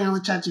what's going on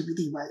with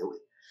ChatGPT, by the way.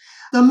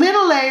 The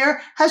middle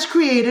layer has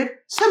created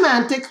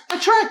semantic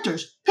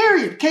attractors,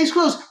 period, case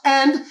closed,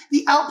 and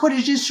the output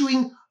is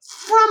issuing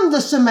from the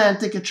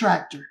semantic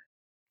attractor.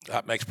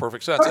 That makes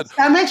perfect sense.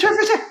 That makes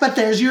perfect sense, but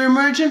there's your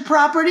emergent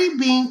property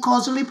being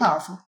causally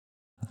powerful.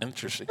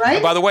 Interesting. Right?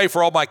 And by the way,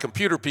 for all my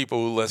computer people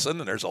who listen,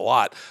 and there's a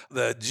lot,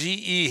 the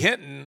G.E.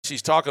 Hinton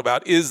she's talking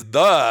about is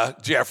the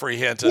Geoffrey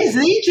Hinton. He's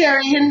the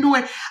Jerry Hinton.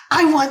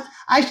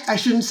 I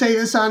shouldn't say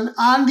this on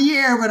the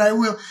air, but I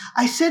will.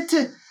 I said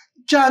to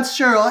John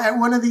Searle at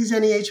one of these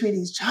NEH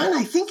meetings, John,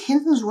 I think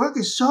Hinton's work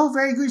is so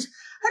very good.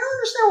 I don't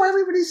understand why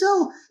everybody's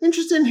so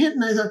interested in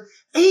Hinton. I thought,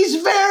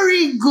 he's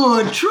very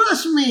good.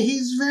 Trust me,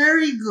 he's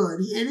very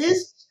good.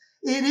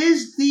 It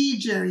is the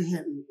Jerry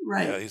Hinton,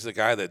 right? Yeah, he's the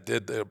guy that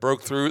did the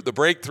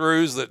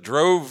breakthroughs that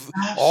drove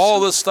all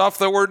the stuff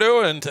that we're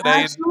doing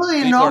today.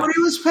 Absolutely. Nobody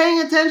was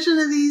paying attention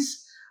to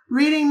these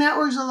reading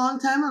networks a long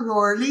time ago,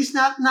 or at least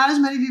not as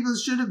many people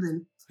as should have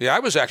been. Yeah, I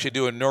was actually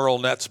doing neural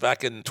nets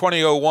back in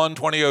 2001,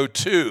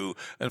 2002.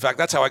 In fact,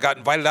 that's how I got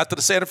invited out to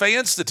the Santa Fe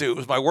Institute. It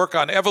was my work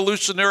on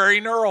evolutionary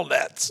neural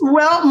nets.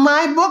 Well,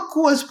 my book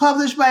was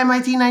published by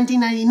MIT in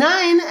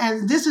 1999,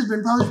 and this has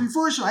been published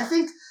before, so I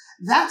think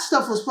that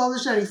stuff was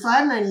published in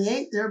 95,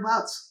 98,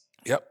 thereabouts.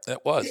 Yep, it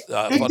was.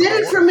 It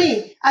did it for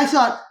me. I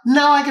thought,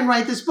 now I can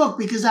write this book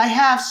because I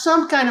have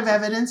some kind of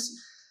evidence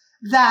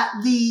that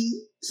the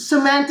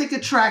semantic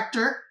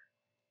attractor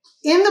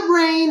in the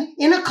brain,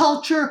 in a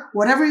culture,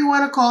 whatever you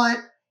want to call it,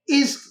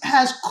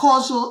 has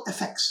causal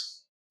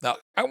effects. Now,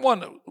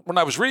 when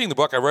I was reading the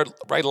book, I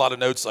write a lot of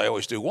notes. I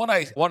always do. One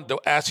I wanted to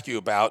ask you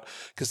about,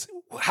 because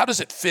how does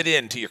it fit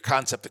into your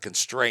concept of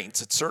constraints?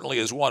 It certainly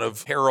is one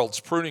of Harold's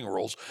pruning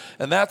rules,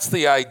 and that's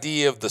the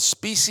idea of the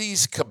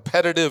species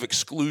competitive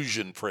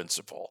exclusion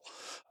principle,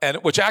 and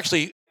which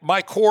actually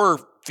my core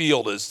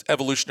field is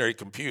evolutionary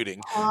computing.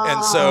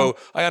 And so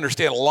I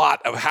understand a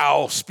lot of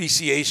how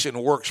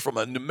speciation works from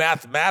a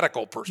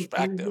mathematical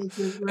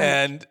perspective. Right.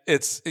 And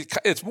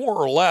it's more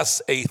or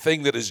less a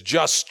thing that is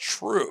just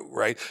true,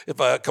 right? If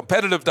a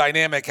competitive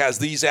dynamic has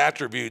these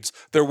attributes,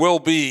 there will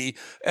be,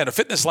 and a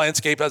fitness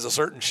landscape has a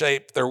certain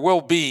shape, there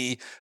will be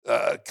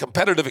a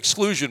competitive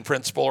exclusion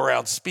principle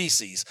around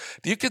species.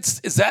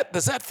 Does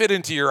that fit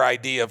into your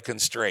idea of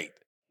constraint?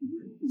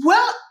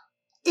 Well,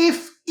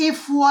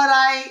 if what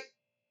I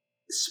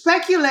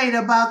speculate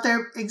about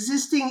there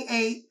existing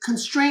a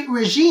constraint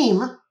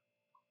regime,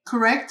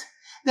 correct?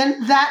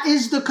 Then that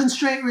is the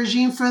constraint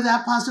regime for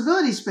that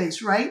possibility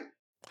space, right?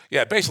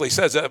 Yeah, it basically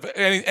says that if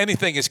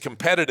anything is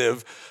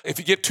competitive, if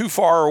you get too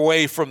far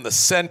away from the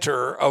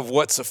center of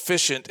what's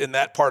efficient in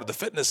that part of the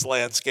fitness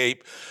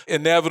landscape,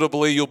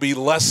 inevitably you'll be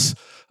less,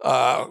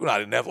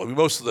 not inevitably,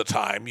 most of the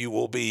time you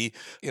will be,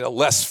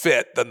 less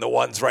fit than the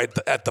ones right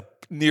at the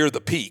near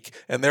the peak,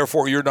 and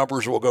therefore your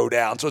numbers will go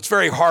down. So it's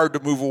very hard to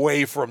move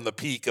away from the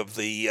peak of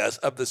the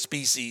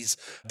species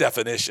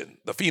definition,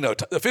 the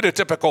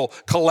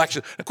phenotypical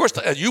collection. Of course,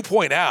 as you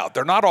point out,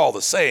 they're not all the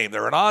same.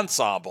 They're an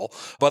ensemble,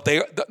 but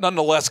they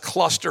nonetheless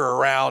cluster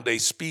around a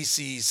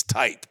species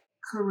type.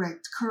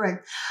 Correct.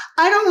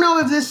 I don't know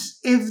if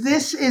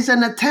this is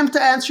an attempt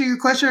to answer your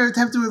question or an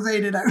attempt to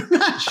evade it. I'm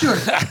not sure.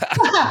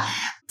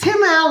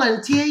 Tim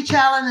Allen, T.H.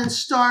 Allen and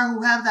Starr,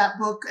 who have that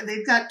book,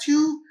 they've got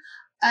two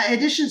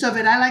editions of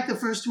it. I like the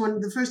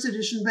first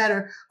edition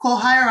better,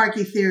 called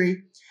Hierarchy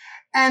Theory.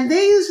 And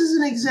they use as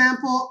an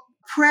example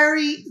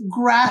prairie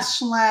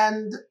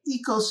grassland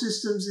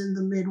ecosystems in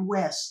the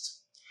Midwest,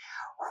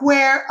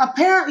 where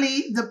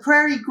apparently the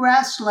prairie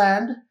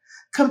grassland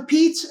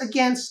competes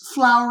against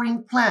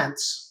flowering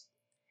plants.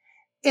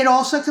 It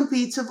also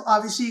competes,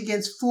 obviously,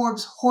 against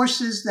Forbes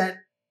horses that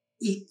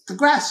eat the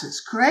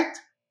grasses,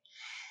 correct?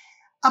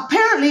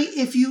 Apparently,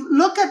 if you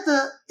look at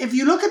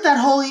that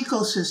whole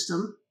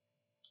ecosystem,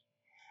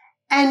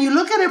 and you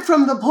look at it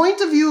from the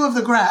point of view of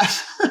the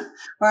grass,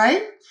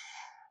 right?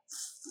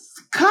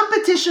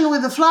 Competition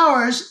with the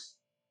flowers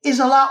is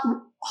a lot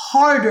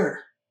harder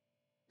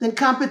than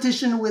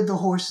competition with the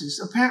horses.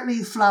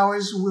 Apparently,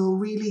 flowers will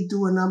really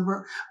do a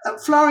number.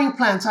 Flowering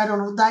plants, I don't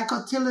know,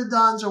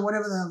 dicotyledons or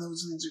whatever the hell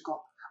those things are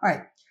called. All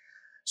right.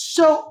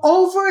 So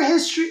over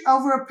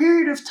a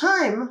period of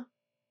time,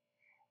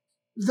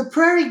 the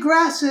prairie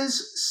grasses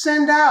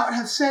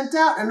have sent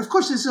out, and of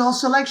course this is all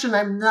selection.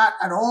 I'm not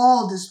at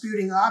all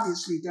disputing,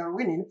 obviously,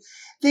 Darwinian.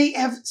 They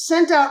have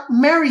sent out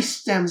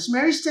meristems.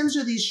 Meristems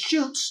are these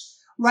shoots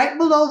right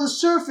below the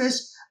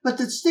surface, but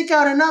that stick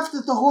out enough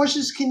that the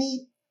horses can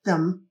eat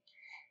them.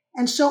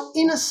 And so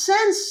in a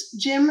sense,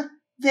 Jim,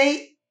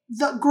 the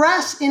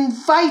grass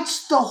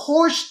invites the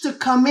horse to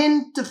come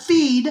in to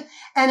feed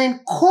and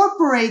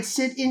incorporates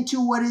it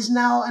into what is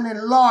now an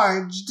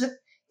enlarged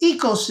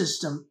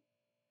ecosystem.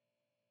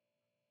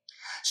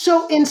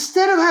 So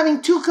instead of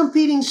having two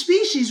competing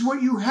species,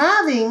 what you're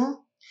having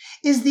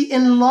is the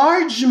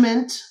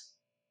enlargement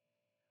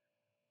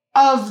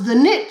of the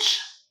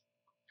niche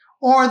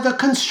or the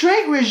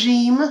constraint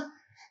regime.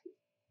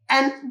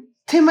 And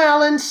Tim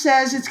Allen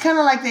says it's kind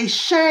of like they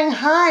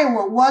Shanghai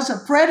what was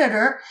a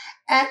predator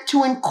and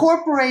to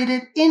incorporate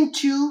it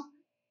into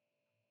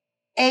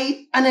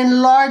an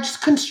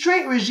enlarged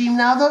constraint regime.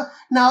 Now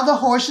the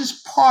horse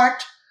is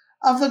part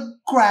of the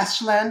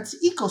grassland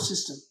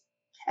ecosystem.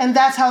 And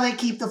that's how they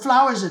keep the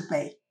flowers at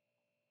bay.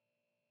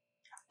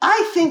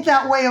 I think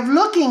that way of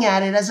looking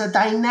at it as a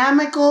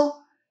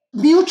dynamical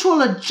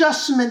mutual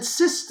adjustment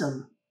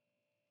system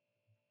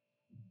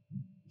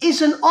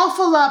is an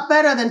awful lot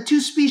better than two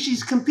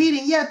species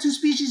competing. Yeah, two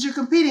species are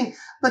competing,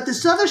 but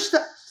this other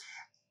stuff,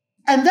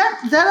 and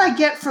that I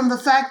get from the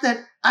fact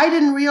that I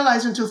didn't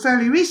realize until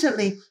fairly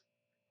recently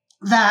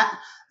that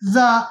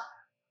the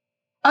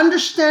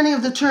understanding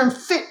of the term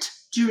fit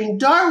during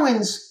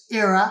Darwin's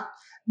era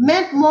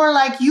meant more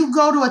like you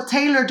go to a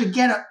tailor to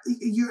get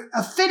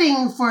a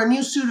fitting for a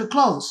new suit of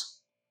clothes.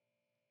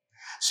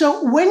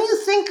 So when you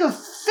think of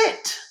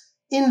fit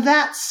in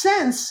that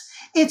sense,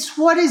 it's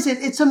what is it?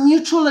 It's a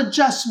mutual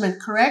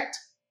adjustment, correct?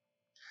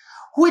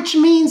 Which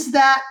means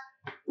that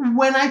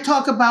when I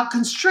talk about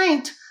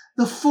constraint,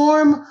 the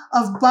form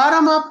of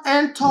bottom-up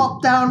and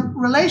top-down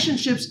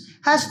relationships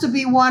has to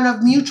be one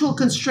of mutual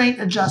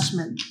constraint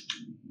adjustment.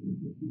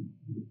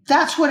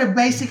 That's what it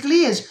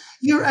basically is.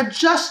 You're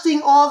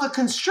adjusting all the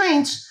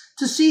constraints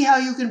to see how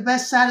you can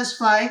best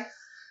satisfy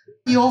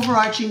the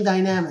overarching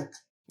dynamic.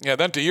 Yeah,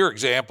 then to your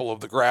example of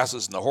the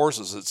grasses and the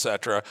horses,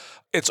 etc.,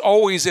 it's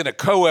always in a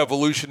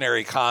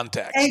co-evolutionary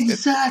context.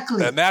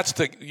 Exactly. And that's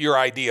your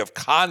idea of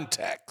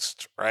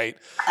context, right?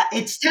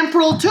 It's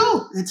temporal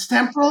too.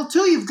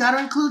 You've got to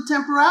include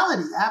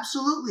temporality.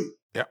 Absolutely.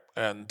 Yeah.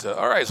 And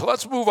all right, so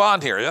let's move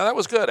on here. Yeah, that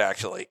was good,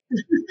 actually.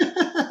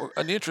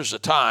 In the interest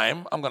of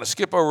time, I'm going to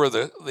skip over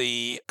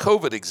the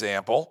COVID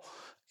example,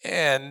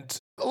 and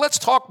let's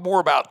talk more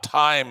about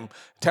time,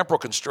 temporal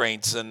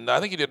constraints. And I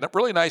think you did a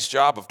really nice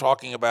job of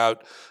talking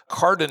about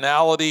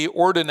cardinality,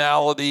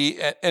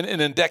 ordinality, and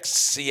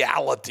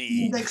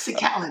indexiality.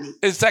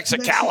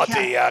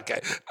 Indexicality.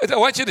 Okay. I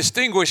want you to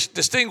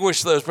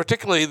distinguish those,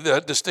 particularly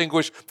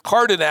distinguish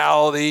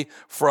cardinality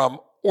from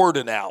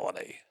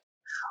ordinality.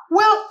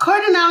 Well,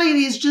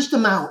 cardinality is just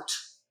amount,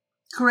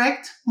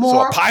 correct?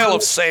 So a pile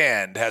of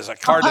sand has a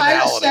cardinality. A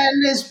pile of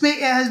sand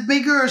has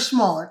bigger or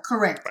smaller,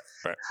 correct.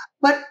 Right.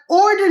 But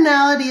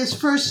ordinality is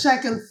first,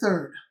 second,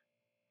 third.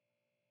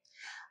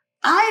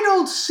 I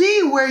don't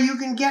see where you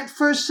can get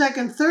first,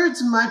 second,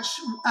 thirds much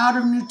out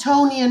of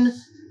Newtonian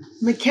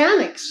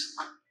mechanics.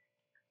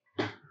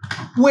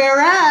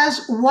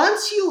 Whereas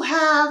once you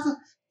have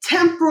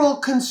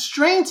temporal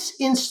constraints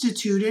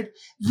instituted,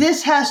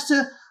 this has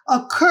to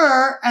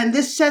occur, and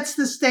this sets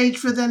the stage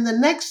for then the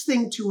next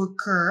thing to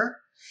occur,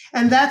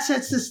 and that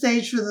sets the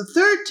stage for the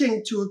third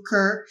thing to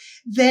occur.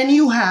 Then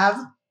you have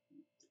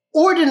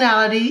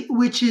ordinality,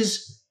 which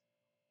is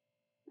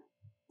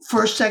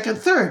first, second,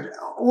 third,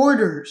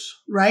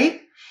 orders,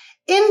 right?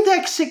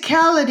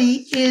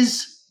 Indexicality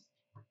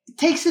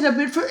takes it a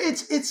bit for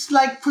it's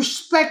like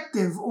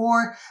perspective,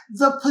 or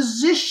the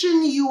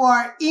position you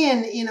are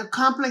in a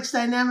complex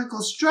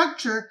dynamical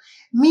structure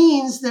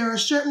means there are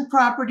certain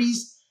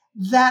properties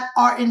that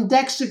are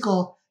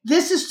indexical.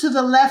 This is to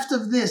the left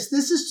of this.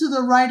 This is to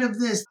the right of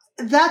this.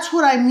 That's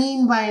what I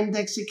mean by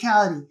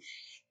indexicality.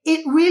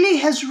 It really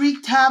has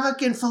wreaked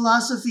havoc in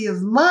philosophy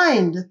of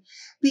mind,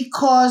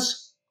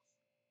 because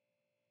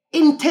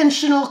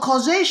intentional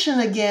causation,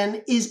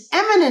 again, is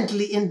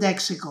eminently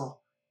indexical.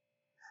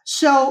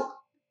 So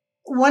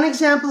one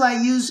example I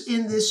use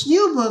in this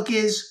new book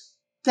is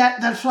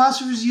that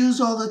philosophers use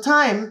all the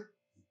time.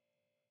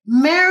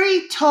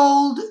 Mary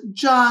told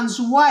John's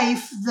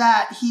wife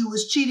that he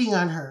was cheating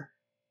on her.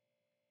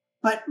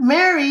 But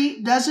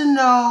Mary doesn't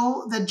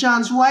know that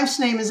John's wife's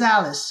name is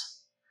Alice.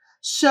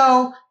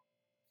 So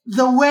did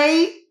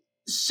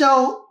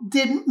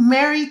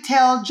Mary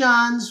tell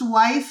John's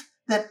wife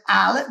that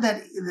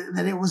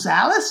it was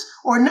Alice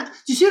or not? Do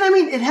you see what I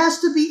mean? It has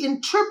to be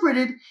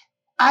interpreted,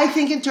 I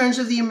think, in terms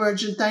of the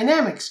emergent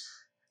dynamics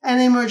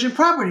and the emergent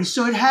properties.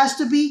 So it has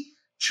to be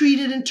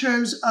treated in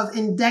terms of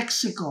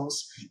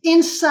indexicals,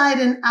 inside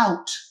and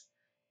out.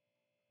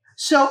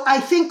 So I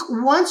think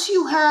once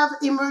you have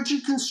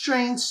emergent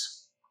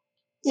constraints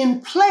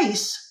in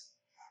place,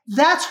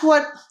 that's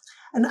what,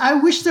 and I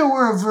wish there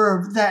were a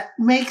verb that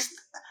makes,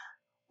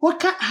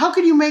 how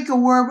can you make a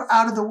verb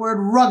out of the word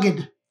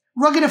rugged?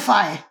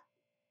 Ruggedify.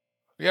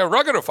 Yeah,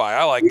 ruggedify.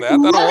 I like that.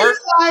 That'll work.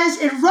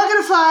 It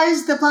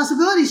ruggedifies the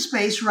possibility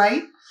space,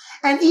 right?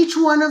 And each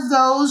one of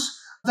those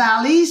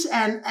valleys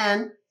and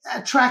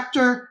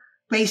attractor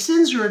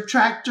basins or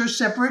attractor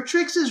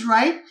separatrixes,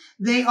 right?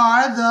 They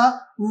are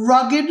the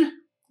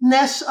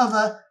ruggedness of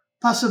a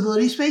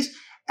possibility space.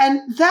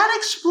 And that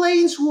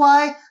explains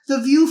why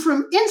the view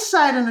from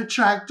inside an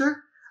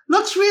attractor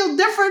looks real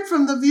different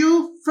from the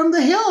view from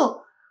the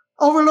hill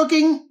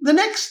overlooking the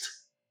next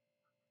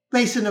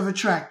basin of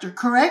attractor,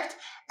 correct?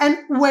 And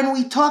when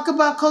we talk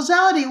about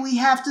causality, we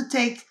have to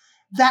take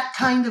that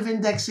kind of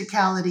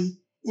indexicality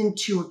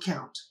into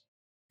account.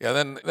 Yeah,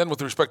 then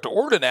with respect to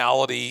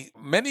ordinality,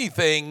 many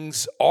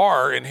things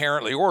are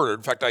inherently ordered.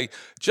 In fact, I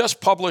just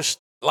published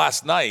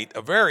last night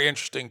a very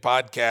interesting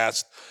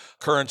podcast,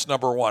 Currents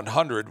number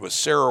 100, with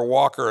Sarah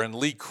Walker and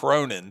Lee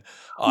Cronin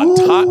on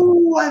time.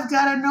 Ooh, I've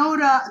got a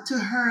note to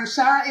her,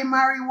 Sarah A.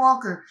 Mary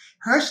Walker.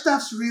 Her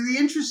stuff's really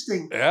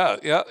interesting. Yeah.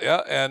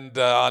 And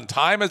on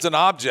time as an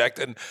object,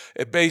 and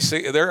it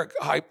basically, their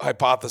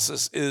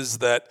hypothesis is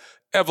that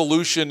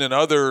evolution and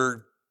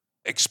other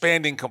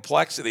expanding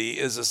complexity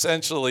is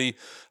essentially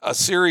a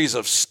series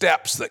of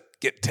steps that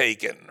get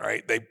taken,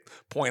 right? They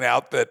point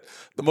out that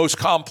the most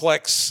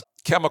complex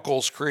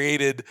chemicals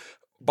created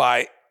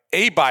by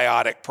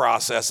abiotic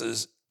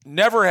processes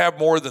never have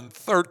more than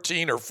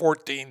 13 or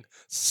 14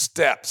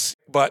 steps,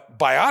 but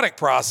biotic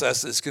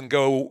processes can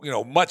go,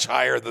 much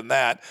higher than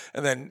that,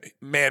 and then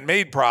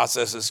man-made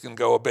processes can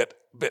go a bit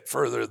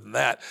further than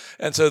that.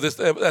 And so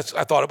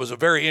I thought it was a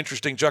very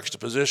interesting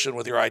juxtaposition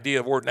with your idea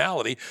of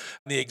ordinality.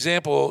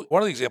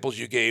 One of the examples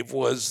you gave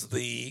was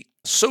the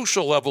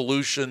social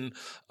evolution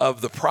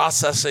of the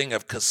processing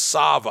of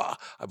cassava.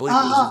 I believe it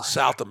was in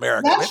South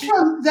America.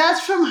 That's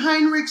from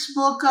Heinrich's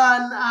book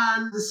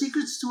on the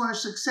secrets to our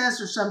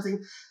success or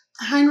something.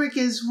 Heinrich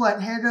is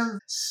head of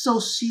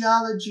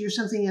sociology or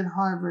something at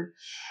Harvard.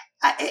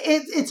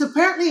 It's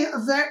apparently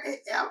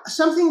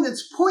something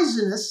that's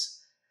poisonous,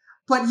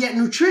 but yet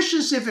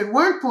nutritious if it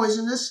weren't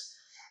poisonous.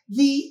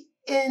 The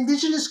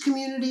indigenous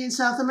community in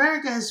South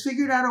America has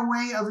figured out a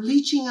way of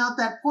leaching out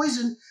that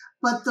poison,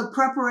 but the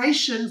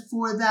preparation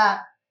for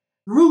that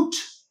root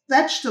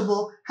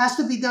vegetable has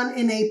to be done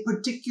in a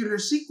particular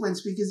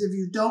sequence, because if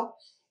you don't,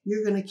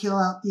 you're going to kill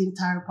out the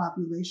entire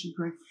population.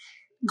 Correct?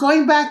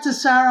 Going back to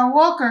Sarah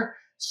Walker,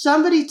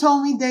 somebody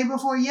told me day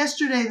before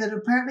yesterday that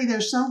apparently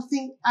there's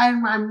something,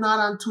 I'm not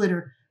on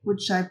Twitter,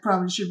 which I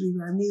probably should be,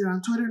 but I'm neither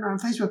on Twitter nor on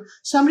Facebook.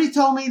 Somebody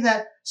told me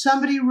that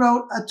somebody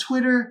wrote a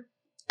Twitter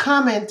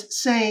comment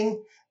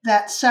saying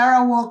that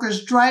Sarah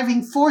Walker's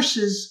driving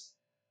forces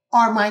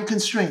are mind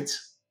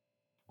constraints.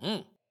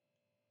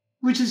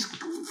 Which is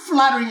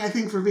flattering, I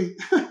think, for me.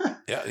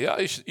 Yeah.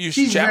 You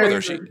should chat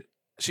with her.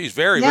 She's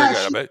very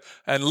good.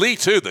 And Lee,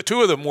 too. The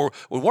two of them were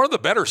one of the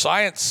better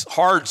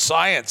hard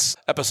science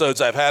episodes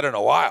I've had in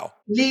a while.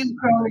 Lee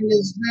Cronin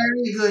is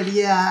very good.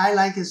 Yeah, I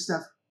like his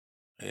stuff.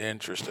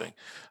 Interesting.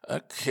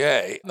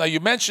 Okay. Now,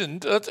 you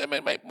mentioned,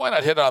 why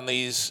not hit on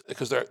these,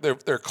 because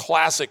they're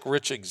classic,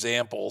 rich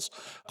examples.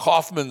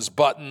 Kaufman's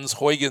buttons,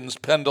 Huygens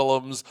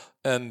pendulums,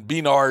 and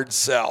Benard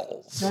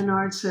cells.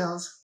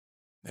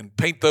 And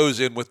paint those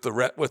in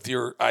with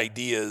your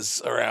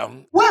ideas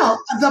around. Well,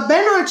 the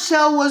Benard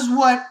cell was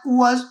what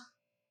was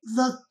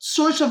the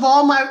source of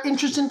all my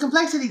interest in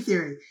complexity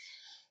theory.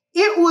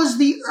 It was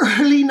the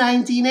early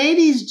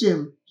 1980s,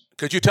 Jim.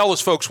 Could you tell us,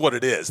 folks, what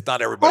it is?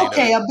 Not everybody knows.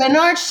 Okay, a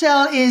Benard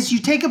cell is you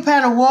take a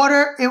pan of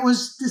water.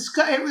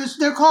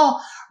 They're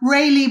called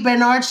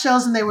Rayleigh-Benard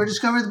cells, and they were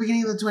discovered at the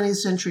beginning of the 20th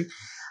century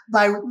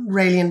by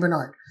Rayleigh and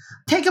Benard.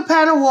 Take a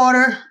pan of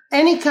water,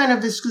 any kind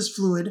of viscous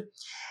fluid,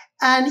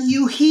 and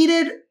you heat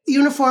it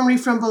uniformly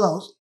from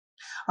below.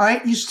 All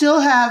right, you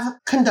still have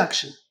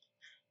conduction.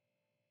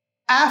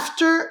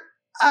 After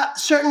a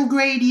certain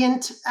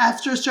gradient,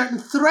 after a certain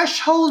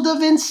threshold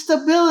of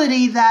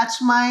instability,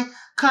 that's my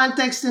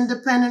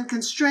context-independent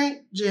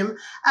constraint, Jim.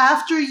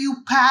 After you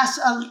pass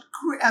a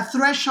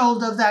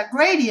threshold of that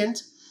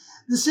gradient,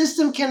 the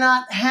system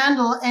cannot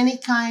handle any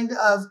kind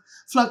of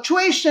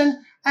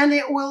fluctuation, and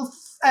it will,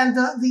 and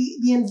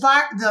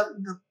the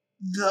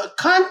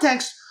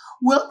context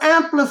will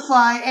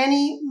amplify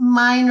any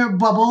minor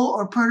bubble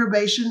or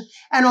perturbation,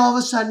 and all of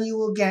a sudden you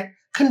will get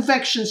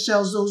convection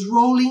cells, those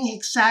rolling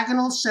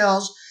hexagonal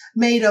cells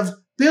made of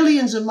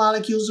billions of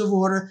molecules of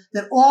water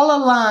that all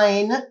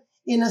align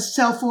in a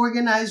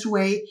self-organized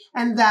way,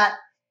 and that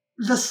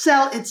the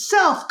cell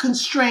itself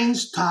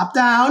constrains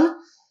top-down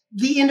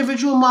the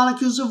individual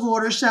molecules of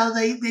water, so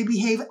they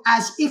behave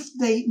as if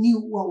they knew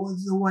what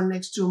was the one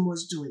next to them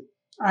was doing.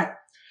 All right.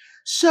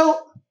 So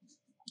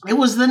it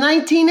was the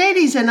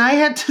 1980s, and I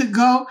had to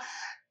go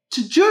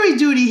to jury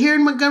duty here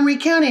in Montgomery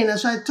County. And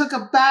so I took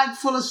a bag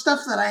full of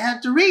stuff that I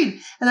had to read.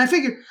 And I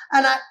figured,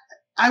 and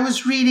I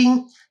was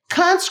reading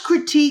Kant's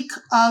Critique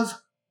of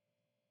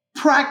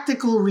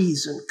Practical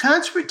Reason.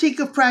 Kant's Critique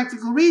of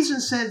Practical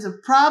Reason says the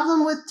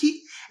problem with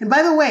and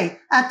by the way,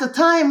 at the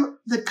time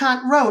that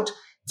Kant wrote,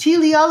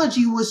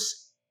 teleology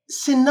was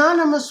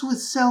synonymous with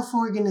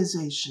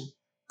self-organization.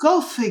 Go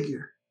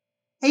figure.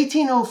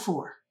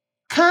 1804.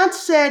 Kant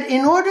said,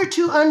 in order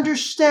to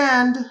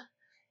understand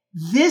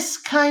this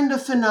kind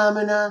of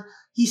phenomena,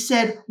 he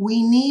said,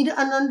 we need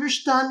an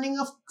understanding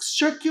of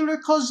circular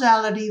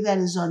causality that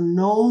is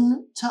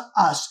unknown to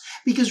us.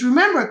 Because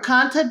remember,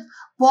 Kant had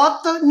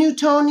bought the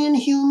Newtonian,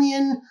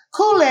 Humean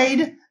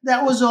Kool-Aid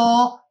that was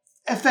all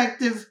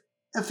effective,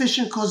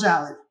 efficient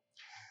causality.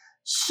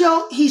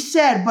 So he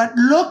said, but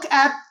look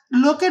at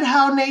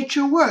how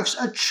nature works.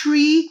 A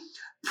tree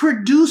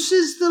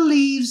produces the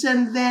leaves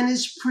and then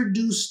is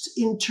produced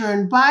in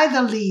turn by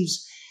the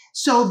leaves.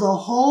 So the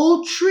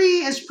whole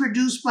tree is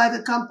produced by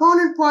the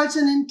component parts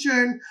and in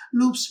turn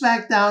loops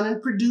back down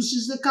and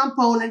produces the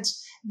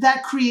components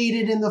that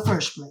created in the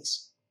first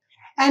place.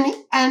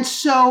 And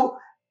so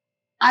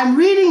I'm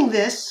reading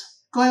this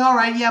going, all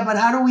right, yeah, but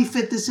how do we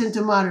fit this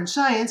into modern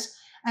science?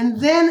 And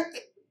then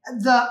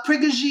the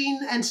Prigogine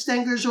and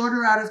Stenger's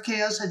Order Out of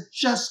Chaos had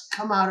just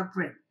come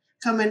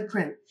in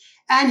print.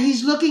 And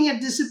he's looking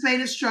at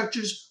dissipative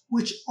structures,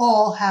 which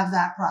all have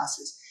that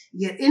process.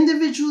 You get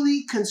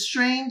individually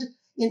constrained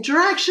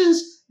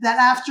interactions that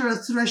after a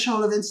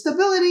threshold of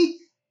instability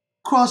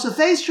cross a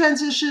phase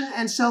transition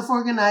and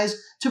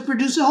self-organize to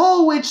produce a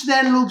whole, which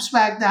then loops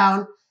back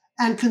down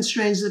and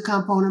constrains the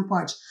component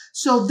parts.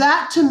 So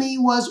that to me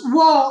was,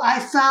 whoa, I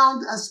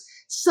found a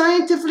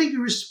scientifically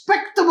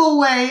respectable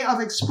way of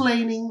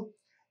explaining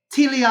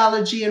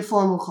teleology and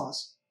formal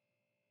cause.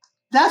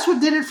 That's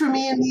what did it for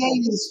me in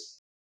the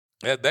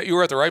 80s. That you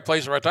were at the right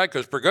place at the right time,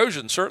 because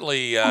Prigogine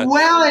certainly...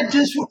 well, it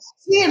just...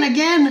 See, and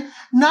again,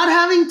 not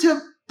having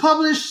to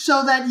publish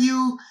so that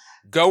you...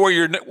 Go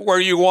where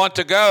you want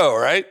to go,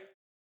 right?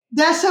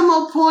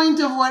 Decimal point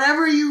of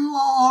whatever you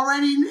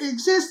already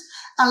exist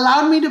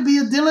allowed me to be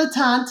a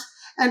dilettante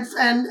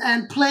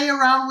and play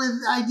around with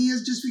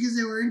ideas just because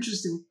they were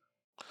interesting.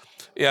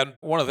 Yeah, and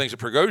one of the things that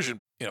Prigogine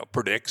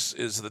predicts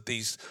is that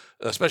these,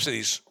 especially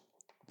these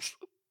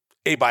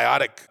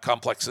abiotic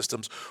complex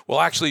systems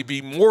will actually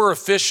be more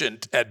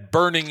efficient at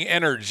burning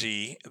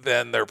energy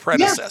than their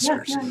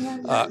predecessors.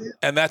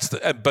 And that's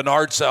and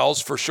Benard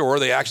cells, for sure.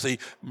 They actually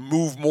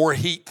move more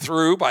heat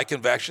through by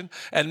convection.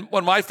 And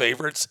one of my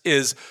favorites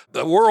is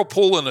the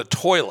whirlpool in a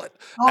toilet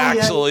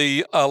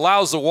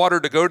allows the water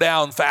to go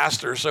down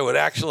faster, so it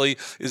actually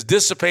is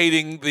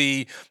dissipating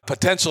the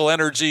potential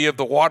energy of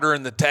the water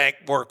in the tank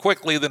more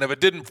quickly than if it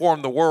didn't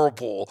form the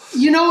whirlpool.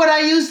 You know what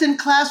I used in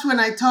class when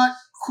I taught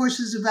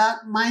courses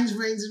about minds,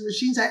 brains, and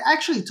machines? I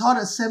actually taught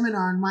a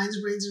seminar on minds,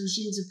 brains, and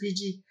machines at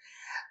PG.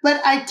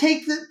 But I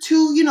take the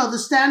the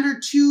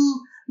standard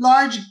 2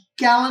 large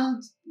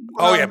gallon.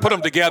 Put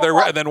them together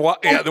and then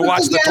watch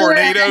the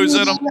tornadoes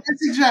in them.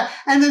 Exactly.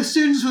 And the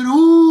students would,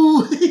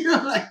 ooh.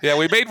 Yeah,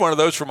 we made one of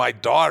those for my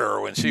daughter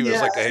when she was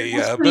like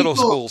a middle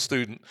school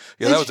student.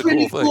 Yeah, that was a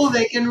cool thing.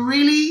 They can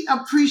really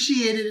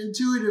appreciate it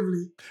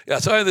intuitively. Yeah,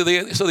 so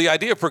the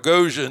idea of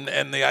Prigogine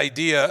and the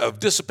idea of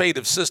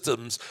dissipative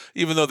systems,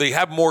 even though they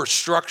have more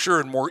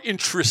structure and more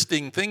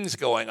interesting things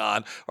going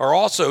on, are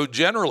also,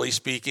 generally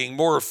speaking,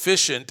 more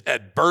efficient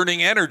at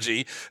burning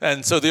energy.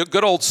 And so the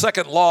good old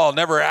second law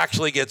never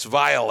actually gets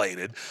violated.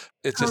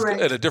 It's just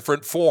in a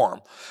different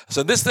form.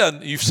 So this, then,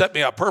 you've set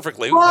me up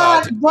perfectly.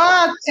 But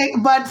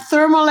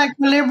thermal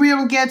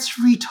equilibrium gets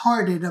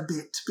retarded a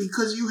bit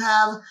because you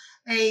have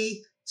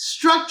a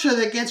structure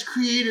that gets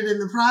created in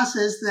the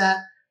process that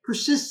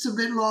persists a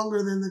bit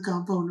longer than the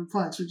component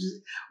parts, which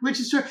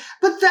is true.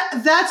 But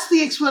that's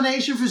the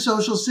explanation for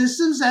social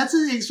systems. That's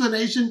the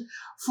explanation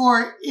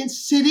for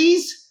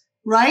cities,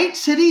 right?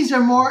 Cities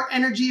are more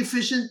energy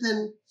efficient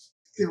than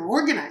they're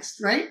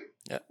organized, right?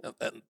 Yeah.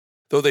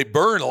 Though they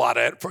burn a lot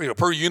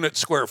per unit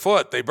square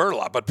foot, they burn a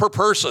lot, but per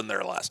person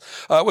they're less.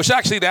 Which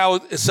actually now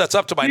sets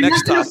up to my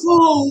next topic.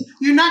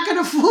 You're not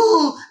going to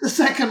fool the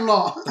second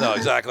law. No,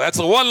 exactly. That's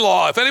the one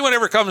law. If anyone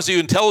ever comes to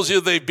you and tells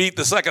you they beat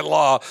the second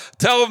law,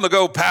 tell them to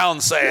go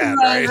pound sand.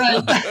 Right.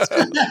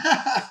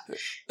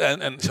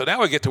 And so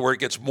now we get to where it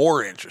gets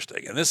more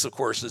interesting. And this, of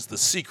course, is the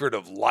secret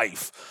of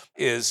life: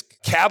 is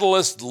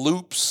catalyst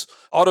loops,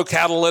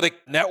 autocatalytic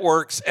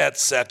networks,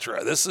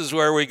 etc. This is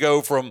where we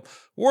go from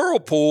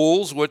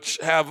whirlpools, which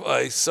have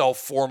a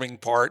self-forming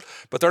part,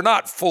 but they're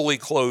not fully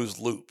closed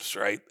loops,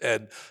 right?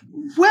 And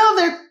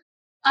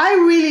I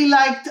really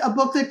liked a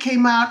book that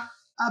came out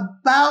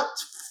about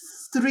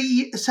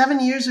 7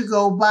 years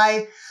ago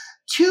by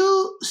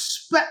two.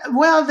 A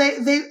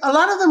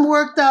lot of them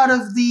worked out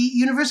of the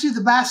University of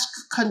the Basque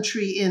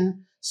Country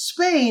in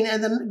Spain,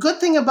 and the good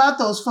thing about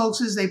those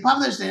folks is they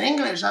published in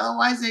English.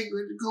 Otherwise, they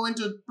would go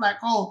into a black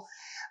hole.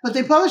 But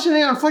they published it.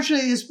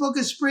 Unfortunately, this book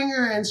is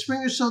Springer, and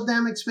Springer's so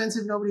damn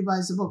expensive, nobody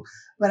buys the book.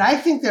 But I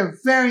think they're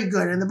very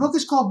good. And the book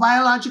is called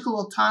Biological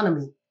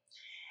Autonomy.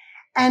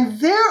 And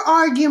their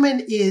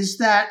argument is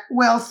that,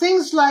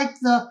 things like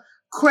the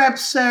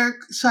Krebs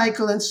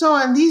cycle and so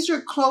on, these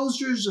are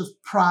closures of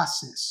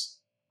process.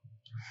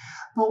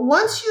 But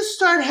once you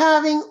start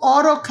having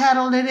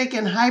autocatalytic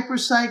and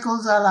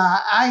hypercycles a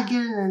la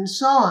Eigen and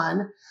so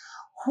on,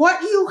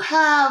 what you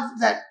have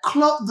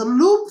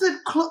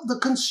the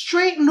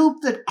constraint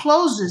loop that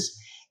closes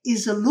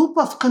is a loop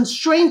of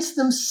constraints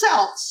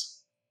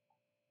themselves.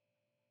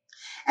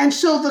 And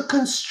so the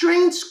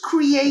constraints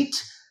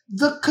create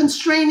the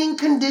constraining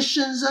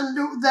conditions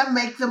that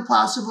make them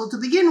possible to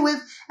begin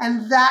with.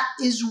 And that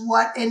is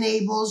what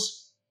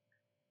enables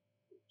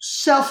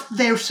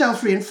they're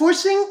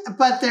self-reinforcing,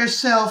 but they're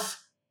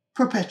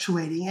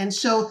self-perpetuating. And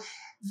so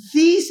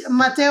these,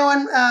 Mateo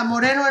and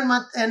Moreno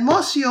and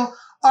Mocio,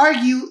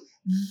 argue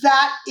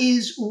that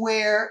is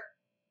where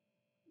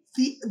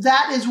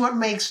that is what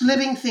makes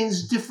living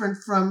things different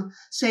from,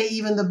 say,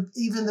 even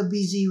the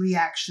BZ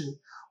reaction,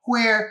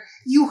 where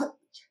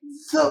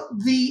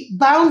the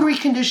boundary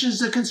conditions,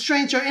 the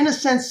constraints are in a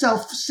sense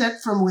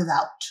self-set from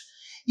without.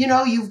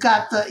 You've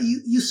got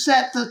you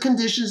set the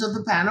conditions of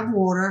the pan of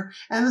water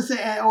and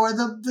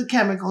the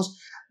chemicals,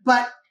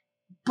 but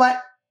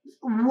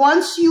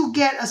once you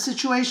get a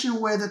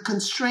situation where the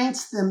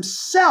constraints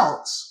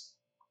themselves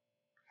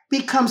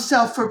become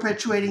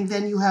self-perpetuating,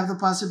 then you have the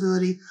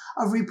possibility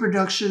of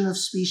reproduction of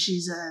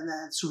species and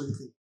that sort of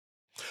thing.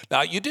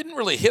 Now, you didn't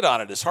really hit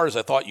on it as hard as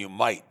I thought you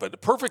might, but a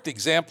perfect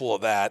example of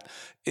that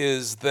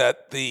is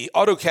that the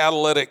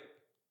autocatalytic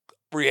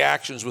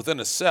reactions within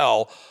a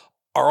cell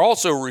are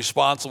also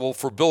responsible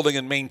for building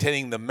and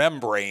maintaining the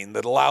membrane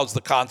that allows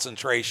the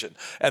concentration.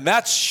 And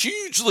that's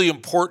hugely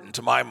important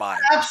to my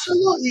mind.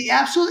 Absolutely,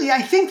 absolutely.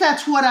 I think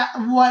that's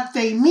what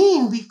they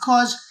mean,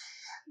 because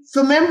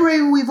the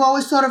membrane, we've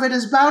always thought of it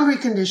as boundary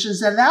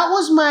conditions. And that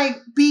was my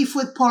beef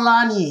with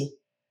Polanyi.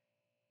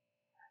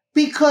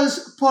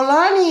 Because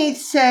Polanyi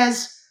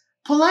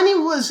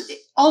was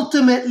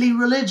ultimately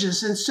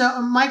religious. And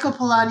so Michael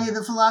Polanyi,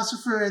 the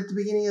philosopher at the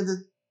beginning of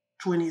the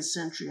 20th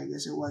century, I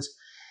guess it was,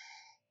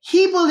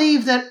 he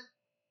believed that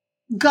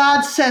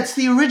God sets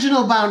the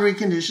original boundary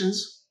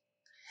conditions.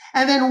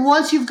 And then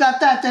once you've got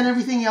that, then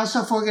everything else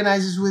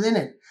self-organizes within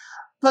it.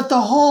 But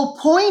the whole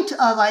point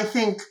of, I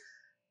think,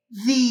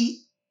 the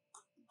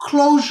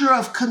closure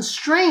of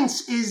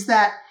constraints is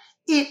that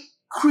it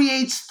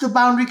creates the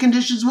boundary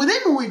conditions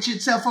within which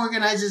it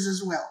self-organizes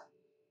as well.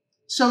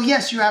 So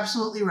yes, you're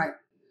absolutely right.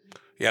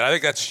 Yeah, I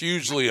think that's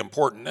hugely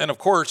important. And of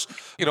course,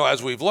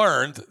 as we've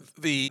learned,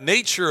 the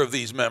nature of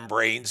these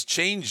membranes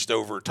changed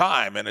over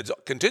time, and it's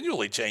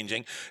continually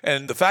changing.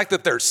 And the fact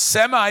that they're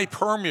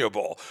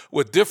semi-permeable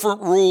with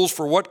different rules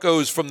for what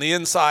goes from the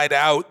inside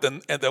out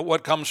and that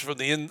what comes from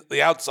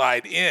the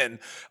outside in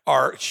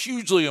are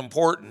hugely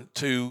important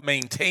to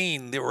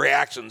maintain the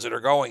reactions that are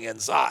going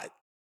inside.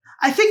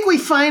 I think we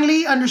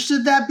finally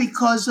understood that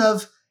because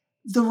of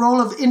the role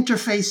of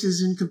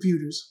interfaces in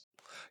computers.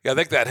 Yeah, I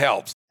think that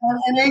helps.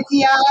 And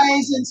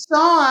APIs and so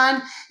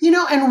on,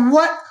 and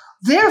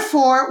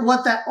therefore,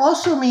 what that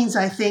also means,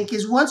 I think,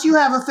 is once you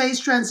have a phase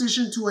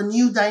transition to a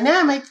new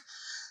dynamic,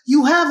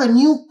 you have a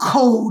new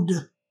code.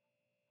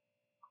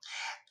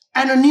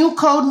 And a new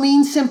code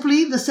means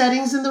simply the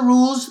settings and the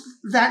rules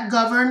that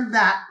govern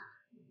that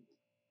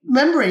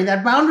membrane,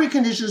 that boundary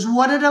conditions,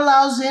 what it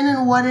allows in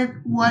and what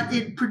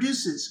it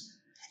produces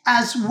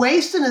as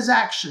waste and as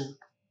action.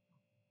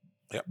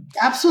 Yep.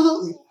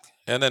 Absolutely.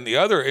 And then the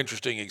other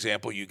interesting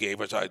example you gave,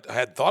 which I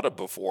hadn't thought of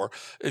before,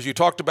 is you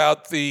talked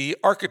about the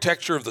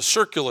architecture of the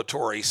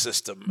circulatory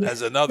system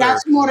as another.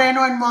 That's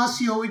Moreno and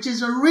Mossio, which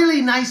is a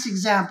really nice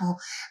example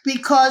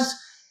because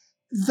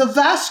the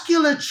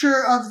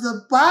vasculature of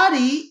the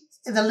body,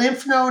 the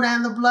lymph node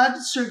and the blood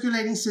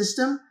circulating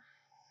system,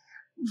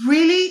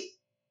 really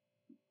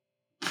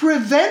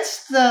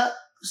prevents the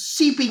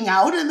seeping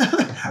out,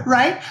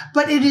 right?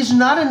 But it is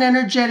not an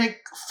energetic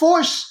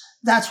force.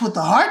 That's what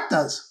the heart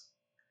does.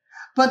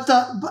 But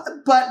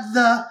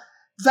the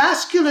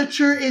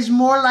vasculature is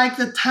more like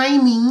the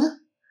timing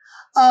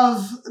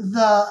of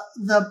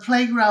the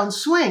playground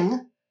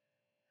swing,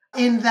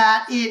 in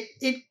that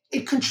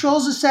it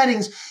controls the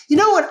settings. You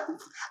know what?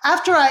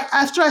 After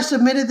I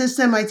submitted this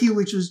to MIT,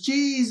 which was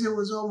it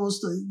was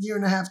almost a year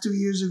and a half, 2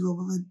 years ago,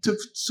 but it took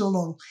so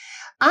long.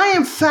 I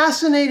am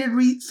fascinated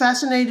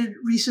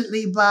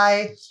recently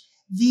by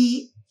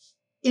the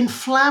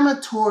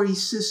inflammatory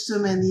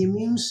system and the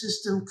immune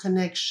system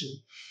connection.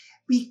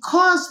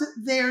 Because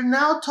they're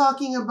now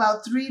talking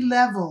about 3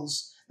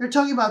 levels. They're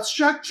talking about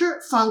structure,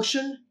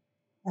 function,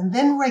 and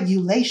then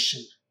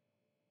regulation.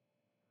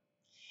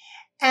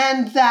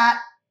 And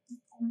that,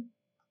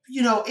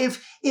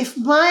 if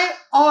my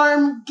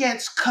arm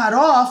gets cut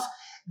off,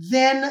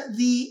 then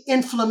the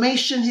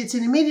inflammation hits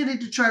in immediately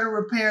to try to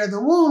repair the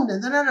wound,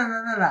 and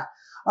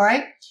all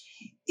right?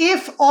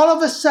 If all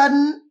of a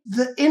sudden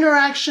the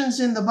interactions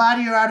in the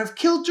body are out of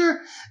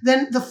kilter,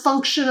 then the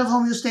function of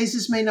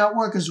homeostasis may not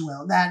work as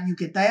well. That you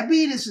get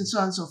diabetes and so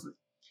on and so forth.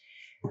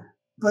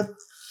 But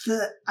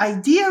the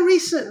idea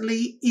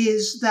recently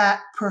is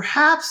that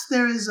perhaps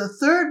there is a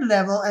third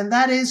level, and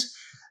that is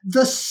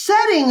the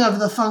setting of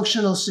the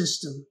functional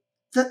system.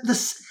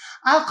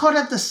 I'll call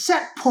it the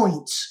set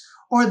points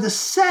or the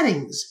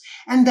settings,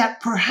 and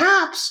that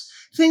perhaps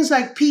things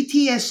like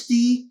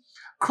PTSD,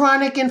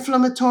 chronic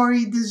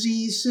inflammatory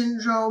disease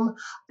syndrome,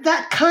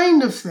 that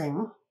kind of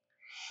thing,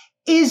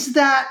 is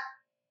that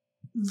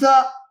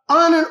the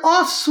on and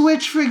off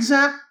switch, for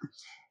example,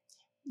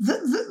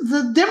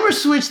 the dimmer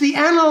switch, the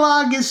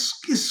analog is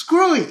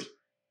screwy.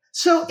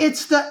 So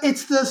it's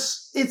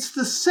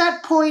the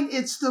set point,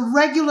 it's the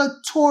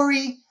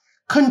regulatory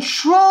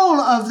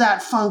control of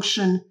that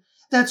function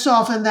that's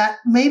off, and that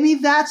maybe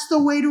that's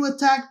the way to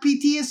attack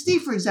PTSD,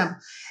 for example.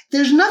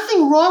 There's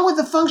nothing wrong with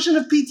the function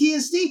of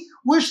PTSD.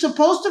 We're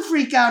supposed to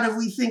freak out if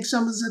we think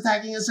someone's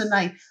attacking us at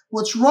night.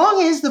 What's wrong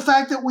is the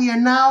fact that we are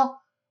now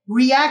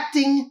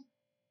reacting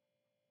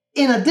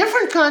in a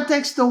different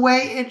context the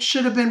way it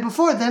should have been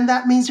before. Then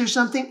that means there's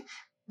something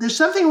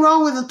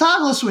wrong with the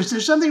toggle switch.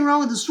 There's something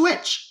wrong with the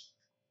switch,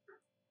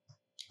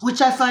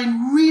 which I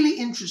find really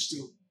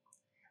interesting,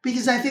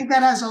 because I think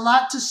that has a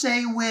lot to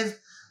say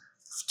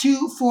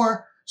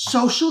for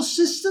social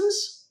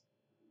systems.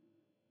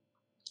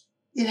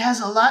 It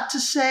has a lot to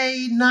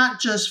say, not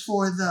just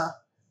for the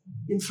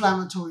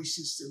inflammatory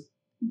system.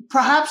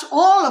 Perhaps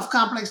all of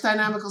complex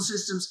dynamical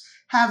systems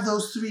have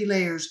those 3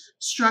 layers: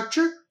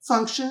 structure,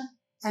 function,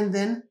 and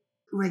then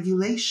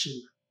regulation.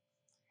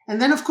 And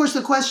then, of course,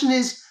 the question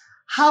is,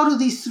 how do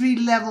these 3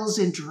 levels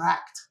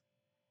interact?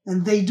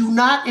 And they do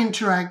not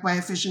interact by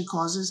efficient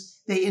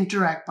causes. They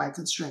interact by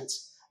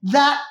constraints.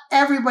 That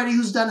everybody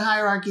who's done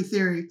hierarchy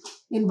theory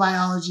in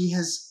biology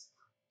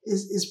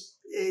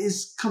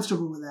is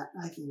comfortable with that,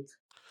 I think.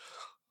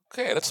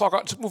 Okay, let's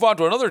move on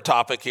to another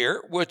topic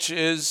here, which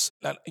is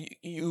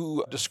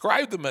you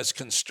describe them as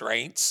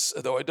constraints,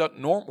 though I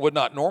would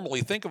not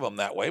normally think of them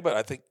that way, but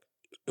I think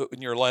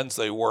in your lens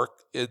they work.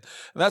 And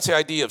that's the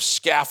idea of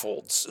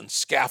scaffolds and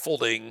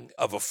scaffolding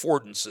of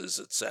affordances,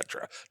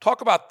 etc. Talk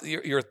about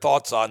your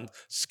thoughts on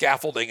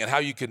scaffolding and how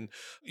you can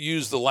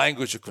use the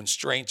language of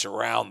constraints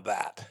around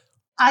that.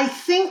 I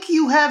think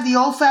you have the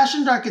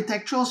old-fashioned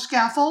architectural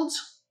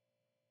scaffolds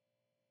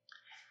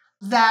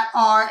that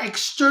are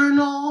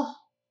external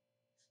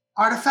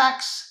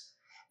artifacts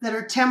that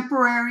are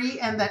temporary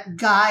and that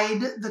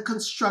guide the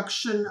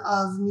construction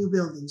of new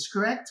buildings,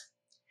 correct?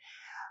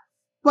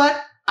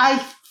 But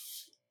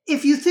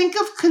if you think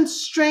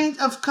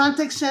of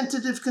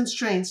context-sensitive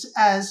constraints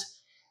as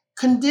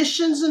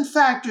conditions and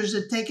factors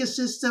that take a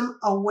system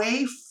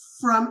away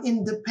from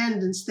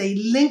independence, they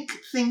link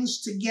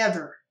things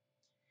together.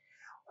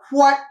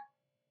 What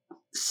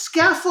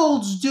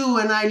scaffolds do,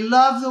 and I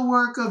love the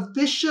work of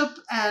Bishop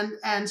and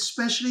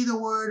especially the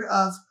word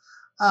of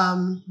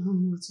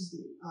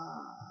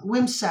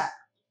Wimsatt.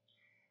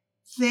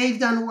 They've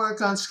done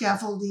work on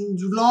scaffolding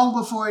long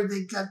before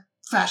they got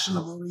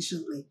fashionable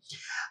recently.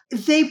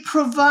 They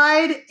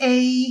provide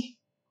a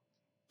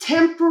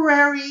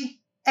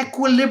temporary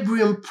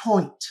equilibrium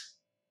point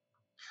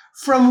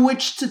from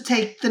which to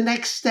take the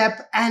next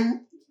step.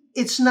 And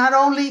it's not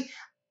only,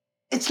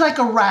 it's like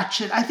a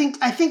ratchet. I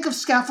think of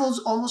scaffolds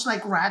almost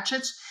like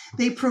ratchets.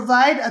 They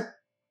provide a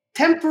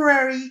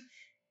temporary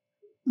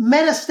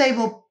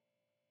metastable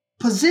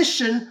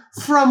position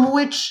from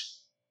which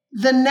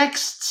the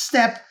next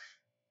step,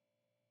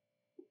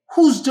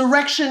 whose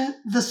direction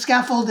the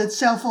scaffold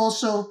itself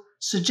also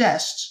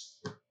suggests,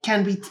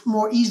 can be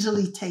more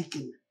easily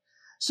taken.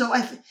 So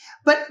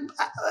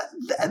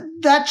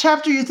that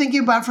chapter you're thinking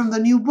about from the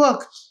new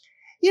book,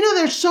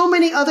 there's so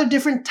many other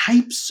different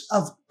types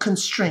of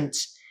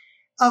constraints,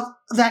 of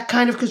that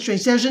kind of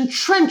constraints. There's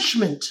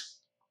entrenchment.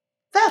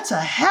 That's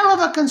a hell of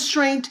a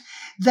constraint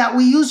that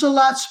we use a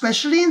lot,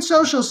 especially in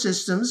social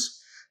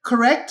systems,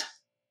 correct?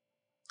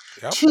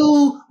 Yep.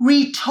 To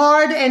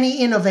retard any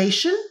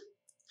innovation,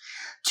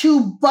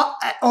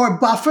 or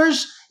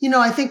buffers.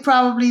 I think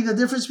probably the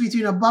difference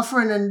between a buffer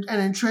and an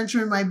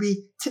entrenchment might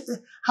be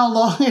how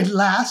long it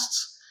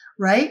lasts,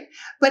 right?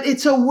 But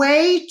it's a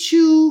way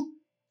to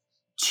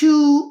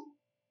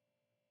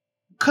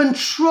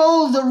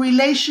control the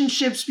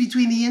relationships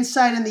between the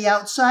inside and the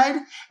outside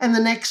and the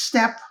next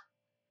step.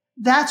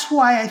 That's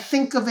why I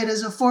think of it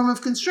as a form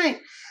of constraint,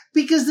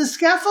 because the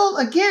scaffold,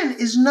 again,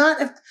 is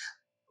not...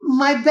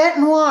 My bête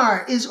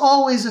noire is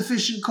always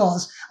efficient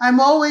cause. I'm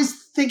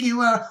always thinking,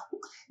 well,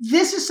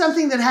 this is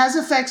something that has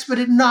effects,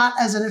 but not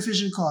as an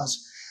efficient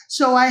cause.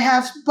 So I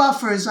have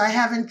buffers, I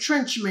have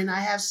entrenchment, I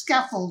have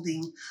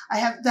scaffolding, I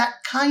have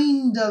that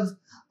kind of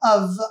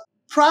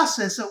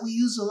process that we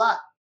use a lot.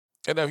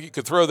 And now you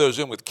could throw those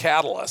in with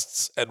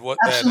catalysts, and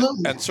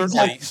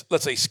certainly, exactly.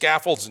 Let's say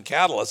scaffolds and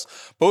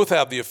catalysts both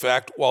have the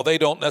effect, while they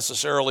don't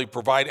necessarily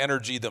provide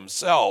energy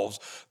themselves,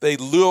 they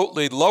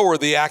lower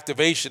the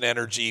activation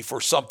energy for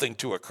something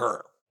to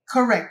occur.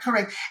 Correct.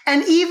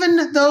 And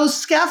even those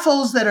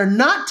scaffolds that are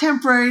not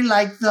temporary,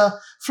 like the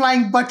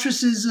flying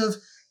buttresses of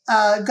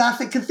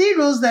Gothic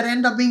cathedrals that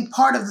end up being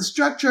part of the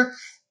structure,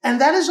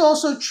 and that is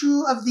also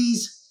true of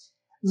these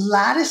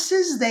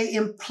lattices they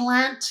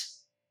implant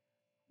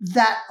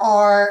that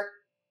are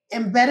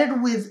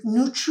embedded with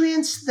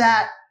nutrients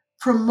that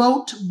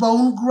promote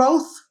bone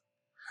growth,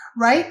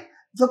 right?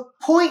 The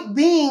point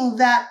being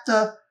that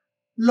the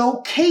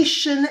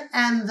location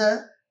and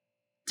the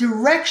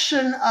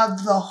direction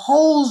of the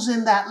holes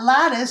in that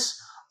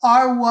lattice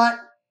are what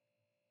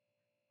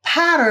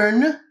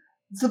pattern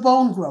the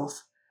bone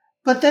growth.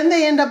 But then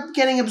they end up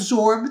getting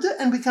absorbed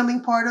and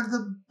becoming part of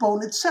the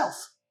bone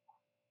itself.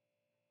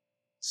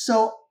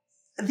 So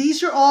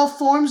these are all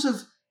forms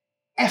of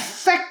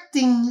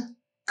affecting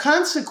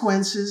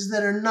consequences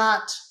that are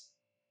not,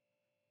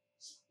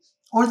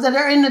 or that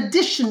are in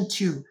addition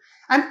to.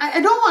 I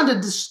don't want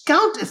to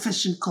discount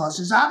efficient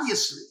causes,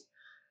 obviously.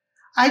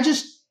 I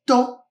just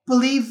don't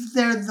believe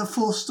they're the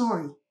full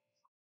story.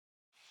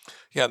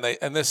 Yeah,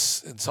 and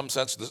this, in some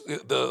sense,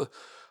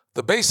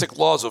 the basic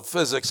laws of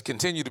physics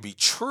continue to be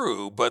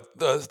true, but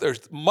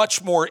there's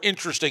much more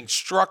interesting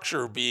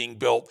structure being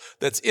built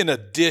that's in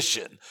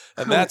addition,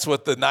 and that's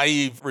what the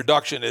naive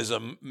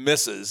reductionism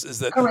misses. Is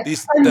that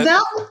these?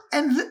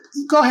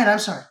 Go ahead. I'm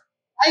sorry.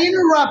 I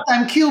interrupt.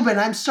 I'm Cuban.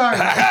 I'm sorry.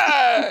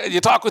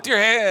 You talk with your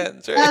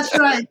hands.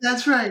 Right?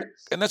 That's right.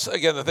 And that's,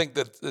 again, I think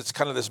that it's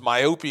kind of this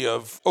myopia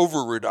of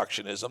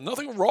over-reductionism.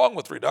 Nothing wrong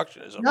with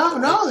reductionism.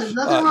 No, there's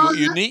nothing wrong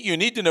with that. You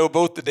need to know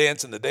both the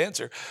dance and the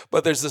dancer,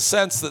 but there's the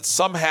sense that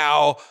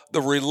somehow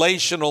the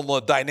relational and the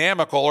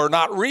dynamical are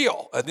not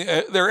real.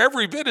 They're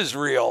every bit as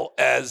real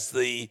as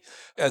the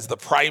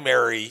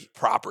primary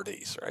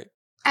properties, right?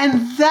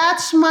 And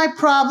that's my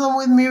problem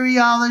with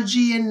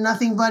mereology and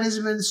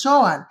nothing-but-ism and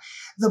so on.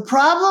 The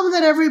problem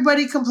that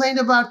everybody complained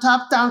about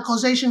top-down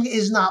causation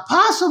is not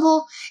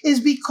possible is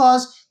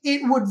because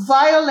it would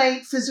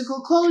violate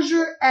physical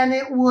closure and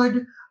it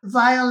would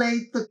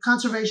violate the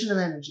conservation of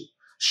energy.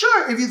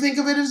 Sure, if you think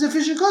of it as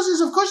efficient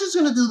causes, of course it's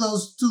going to do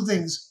those two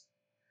things.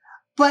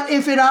 But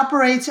if it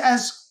operates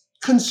as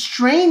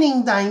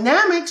constraining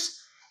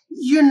dynamics,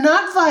 you're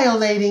not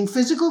violating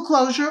physical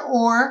closure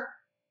or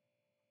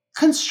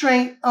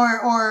constraint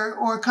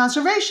or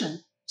conservation.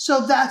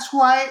 So that's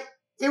why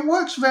it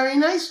works very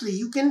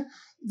nicely.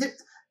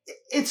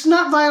 It's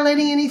not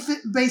violating any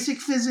basic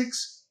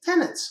physics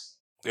tenets.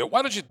 Yeah,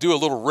 why don't you do a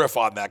little riff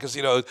on that? Because,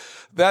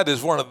 that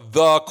is one of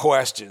the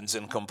questions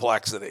in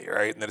complexity,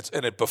 right?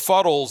 And it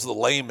befuddles the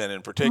layman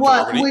in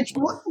particular.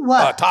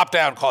 What?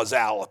 Top-down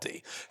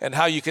causality, and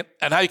how you can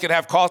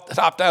have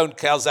top-down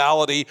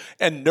causality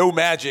and no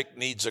magic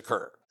needs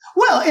occur.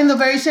 Well, in the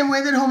very same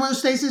way that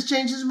homeostasis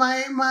changes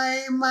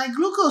my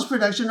glucose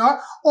production,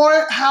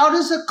 or how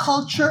does a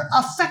culture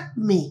affect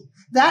me?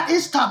 That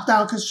is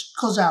top-down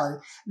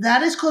causality.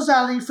 That is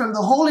causality from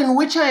the whole in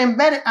which I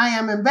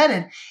am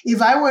embedded.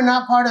 If I were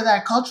not part of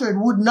that culture, it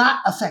would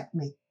not affect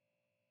me.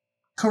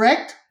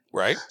 Correct?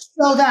 Right.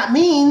 So that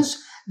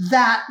means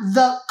that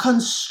the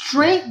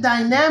constraint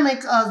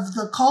dynamic of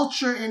the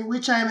culture in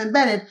which I am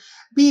embedded,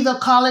 be the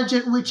college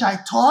at which I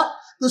taught,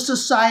 the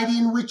society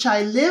in which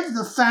I live,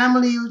 the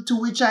family to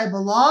which I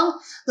belong,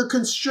 the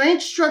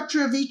constraint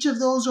structure of each of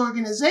those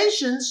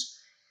organizations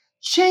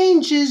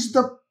changes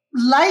the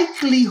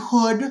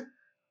likelihood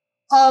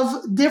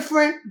of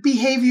different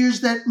behaviors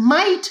that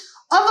might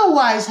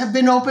otherwise have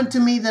been open to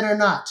me that are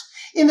not.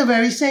 In the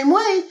very same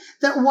way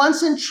that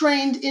once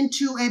entrained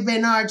into a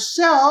Benard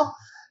cell,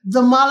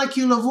 the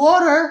molecule of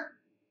water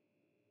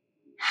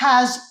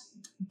has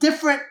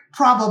different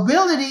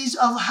probabilities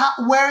of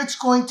where it's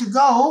going to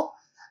go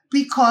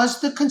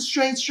because the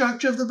constraint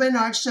structure of the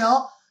Benard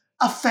cell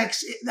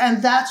affects it.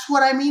 And that's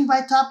what I mean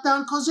by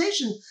top-down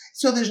causation.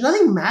 So there's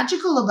nothing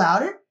magical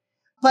about it,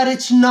 but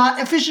it's not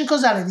efficient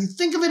causality. If you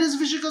think of it as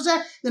efficient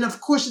causality, then of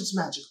course it's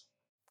magical.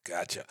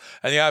 Gotcha.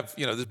 And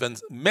there's been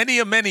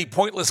many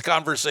pointless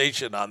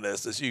conversation on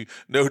this, as you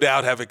no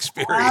doubt have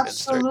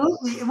experienced.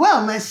 Absolutely.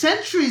 Well,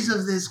 centuries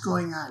of this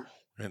going on.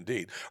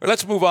 Indeed. All right,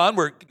 let's move on.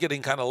 We're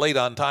getting kind of late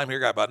on time here.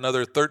 Got about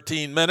another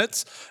 13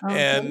 minutes. Okay.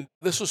 And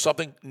this was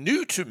something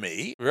new to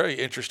me. Very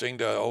interesting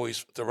to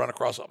run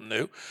across something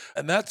new.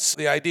 And that's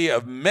the idea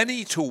of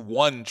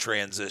many-to-one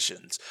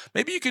transitions.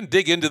 Maybe you can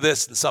dig into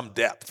this in some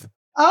depth.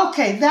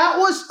 Okay, that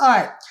was, all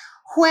right.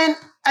 When,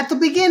 at the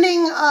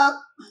beginning,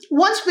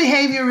 once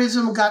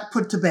behaviorism got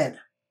put to bed,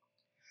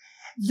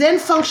 then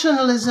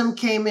functionalism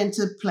came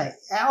into play,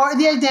 or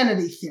the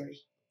identity theory.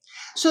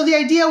 So the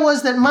idea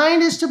was that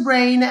mind is to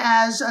brain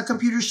as a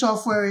computer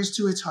software is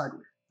to its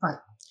hardware. Fine.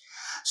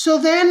 So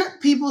then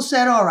people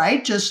said, all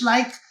right, just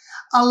like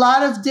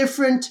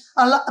Microsoft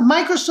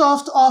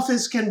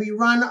Office can be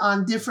run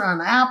on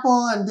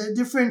Apple and the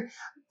different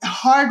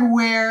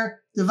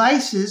hardware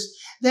devices,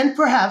 then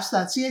perhaps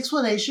that's the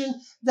explanation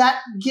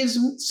that gives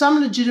some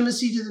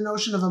legitimacy to the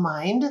notion of a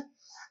mind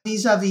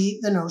vis-a-vis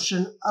the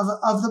notion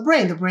of the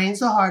brain. The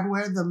brain's the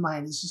hardware, the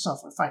mind is the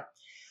software. Fine.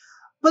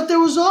 But there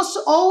was also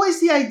always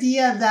the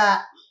idea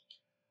that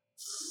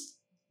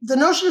the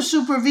notion of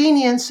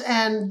supervenience,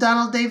 and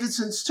Donald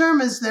Davidson's term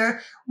is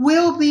there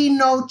will be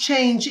no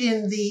change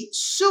in the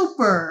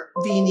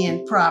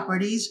supervenient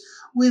properties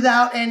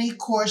without any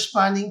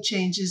corresponding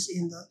changes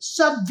in the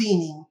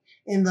subvening,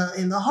 in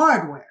the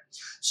hardware.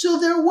 So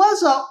there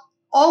was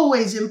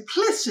always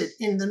implicit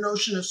in the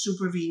notion of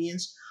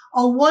supervenience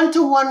a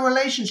one-to-one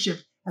relationship.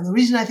 And the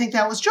reason I think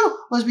that was true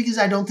was because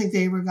I don't think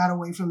they ever got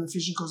away from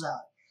efficient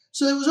causality.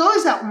 So there was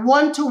always that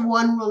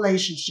one-to-one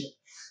relationship.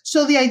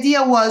 So the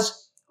idea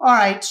was, all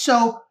right,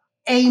 so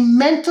a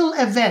mental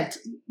event,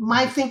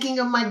 my thinking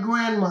of my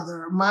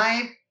grandmother,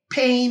 my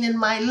pain in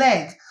my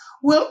leg,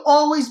 will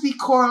always be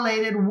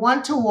correlated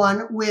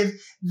one-to-one with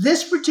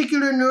this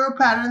particular neural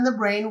pattern in the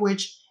brain,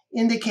 which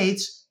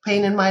indicates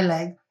pain in my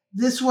leg.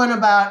 This one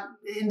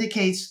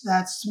indicates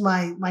that's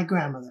my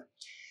grandmother.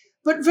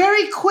 But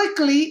very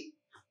quickly,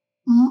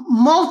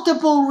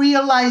 multiple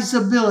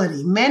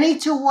realizability,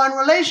 many-to-one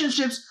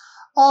relationships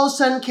all of a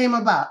sudden came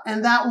about.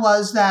 And that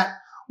was that,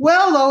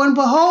 well, lo and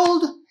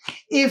behold,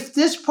 if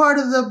this part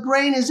of the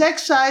brain is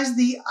excised,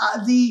 the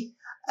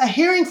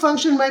hearing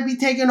function might be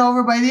taken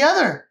over by the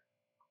other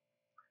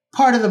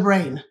part of the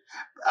brain.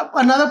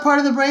 Another part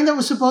of the brain that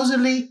was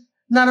supposedly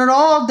not at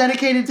all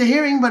dedicated to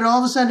hearing, but all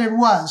of a sudden it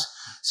was.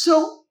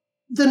 So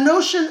the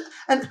notion,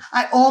 and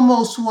I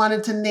almost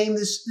wanted to name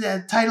this,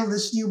 title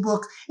this new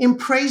book, In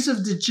Praise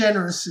of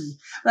Degeneracy.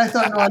 But I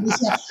thought, no,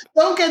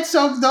 don't get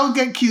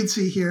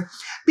cutesy here.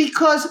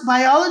 Because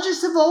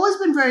biologists have always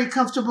been very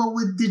comfortable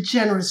with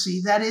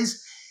degeneracy. That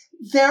is,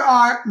 there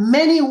are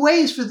many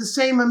ways for the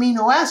same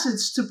amino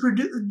acids to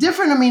produce,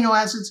 different amino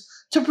acids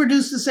to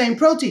produce the same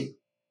protein.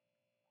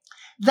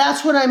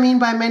 That's what I mean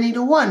by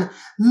many-to-one.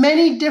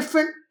 Many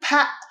different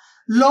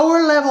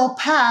lower level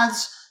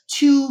paths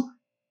to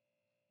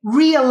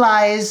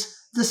realize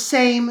the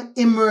same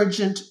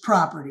emergent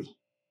property.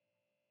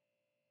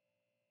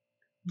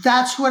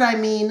 That's what I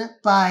mean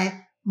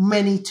by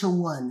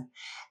many-to-one.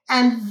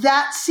 And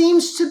that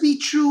seems to be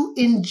true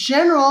in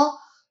general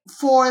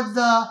for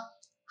the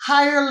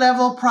higher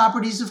level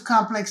properties of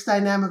complex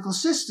dynamical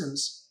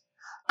systems.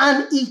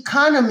 An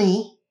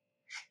economy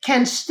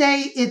can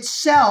stay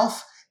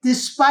itself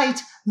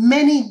despite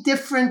many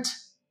different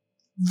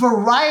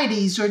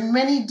varieties or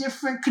many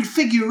different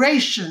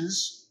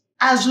configurations,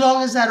 as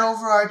long as that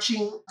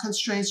overarching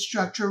constraint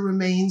structure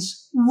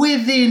remains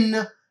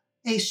within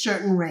a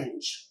certain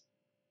range.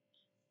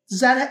 Does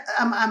that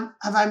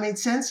have I made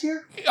sense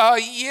here?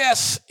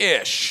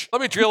 Yes-ish.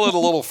 Let me drill it a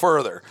little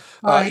further.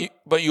 Right.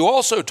 But you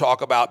also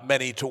talk about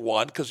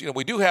many-to-one because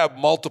we do have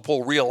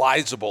multiple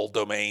realizable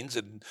domains,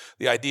 and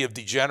the idea of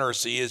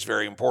degeneracy is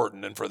very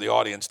important. And for the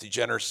audience,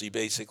 degeneracy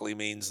basically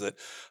means that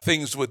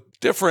things with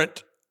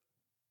different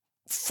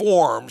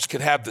forms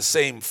can have the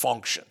same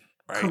function,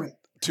 right? Correct.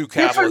 Two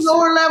Different catalysts.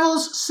 lower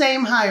levels,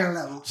 same higher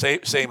level.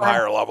 Same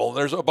higher level. And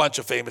there's a bunch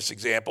of famous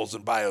examples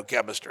in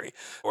biochemistry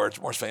where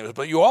it's more famous.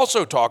 But you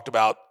also talked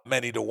about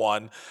many to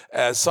one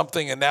as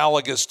something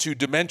analogous to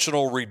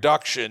dimensional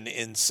reduction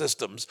in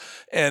systems.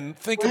 And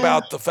think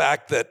about the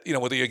fact that,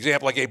 with the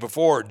example I gave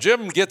before,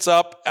 Jim gets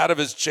up out of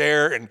his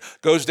chair and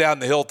goes down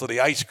the hill to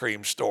the ice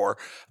cream store.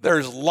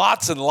 There's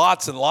lots and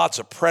lots and lots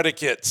of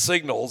predicate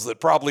signals that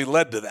probably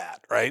led to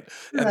that, right?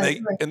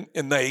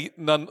 And they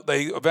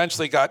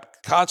eventually got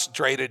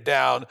concentrated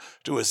down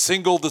to a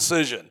single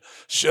decision.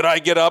 Should I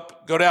get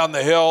up, go down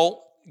the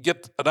hill,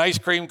 get an ice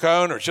cream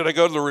cone, or should I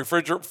go to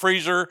the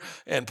freezer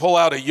and pull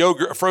out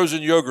a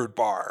frozen yogurt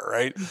bar,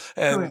 right?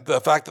 And the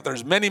fact that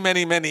there's many,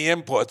 many, many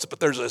inputs, but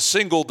there's a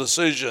single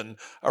decision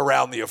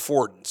around the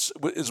affordance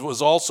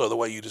was also the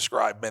way you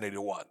described many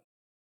to one.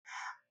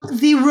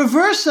 The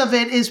reverse of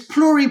it is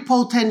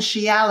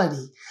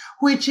pluripotentiality,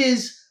 which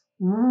is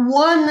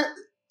one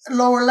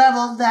lower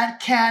level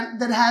that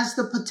has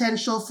the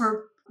potential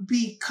for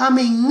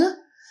becoming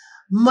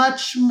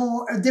much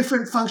more a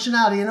different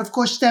functionality. And of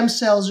course, stem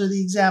cells are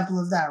the example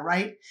of that,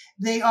 right?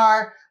 They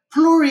are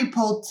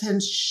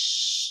pluripotent.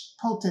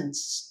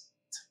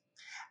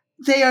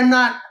 They are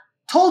not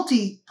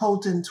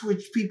totipotent,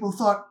 which people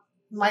thought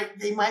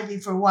they might be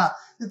for a while,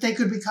 that they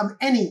could become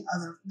any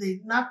other.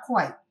 Not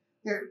quite.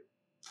 They're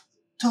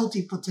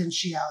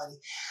totipotentiality.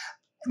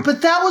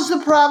 But that was the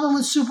problem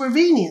with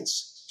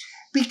supervenience,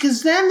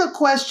 because then the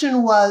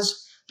question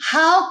was,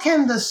 how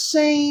can the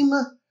same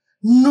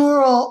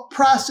neural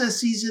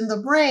processes in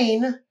the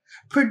brain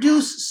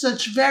produce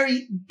such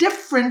very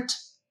differently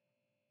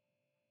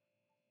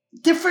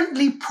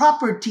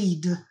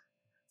propertied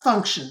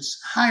functions,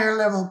 higher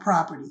level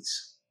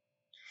properties?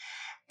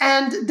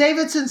 And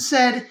Davidson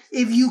said,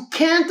 if you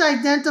can't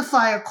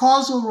identify a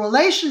causal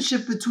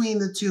relationship between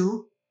the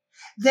two,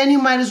 then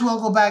you might as well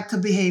go back to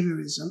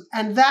behaviorism.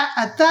 And that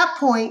at that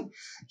point,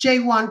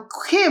 Jae-Won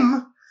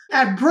Kim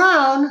at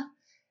Brown,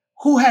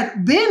 who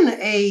had been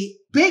a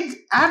big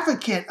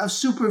advocate of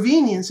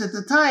supervenience at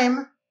the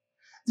time,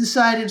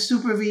 decided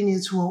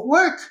supervenience won't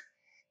work.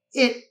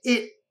 It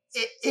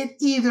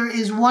either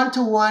is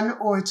one-to-one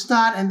or it's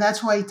not, and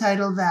that's why he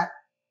titled that.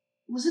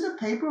 Was it a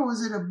paper or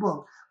was it a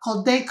book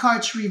called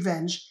Descartes'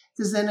 Revenge?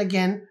 Because then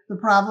again, the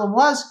problem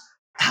was,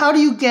 how do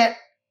you get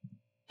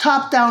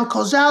top-down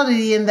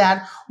causality in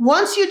that?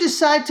 Once you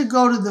decide to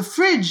go to the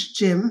fridge,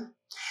 Jim,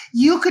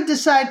 you could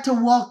decide to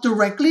walk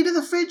directly to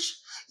the fridge.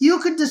 You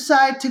could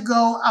decide to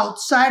go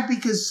outside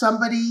because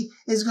somebody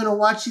is going to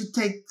watch you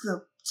take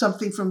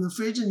something from the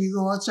fridge, and you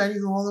go outside,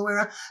 you go all the way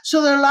around.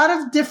 So there are a lot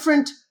of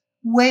different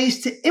ways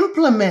to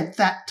implement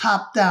that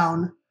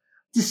top-down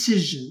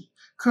decision,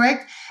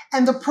 correct?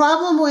 And the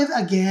problem with,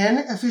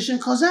 again,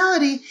 efficient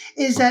causality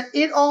is that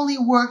it only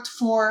worked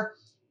for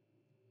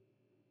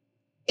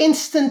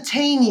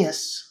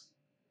instantaneous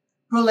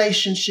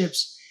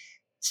relationships.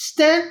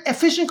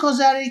 Efficient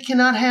causality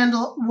cannot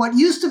handle what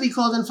used to be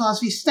called in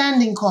philosophy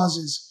standing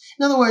causes.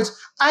 In other words,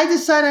 I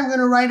decide I'm going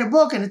to write a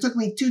book, and it took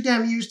me 2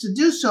 damn years to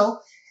do so.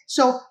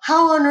 So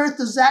how on earth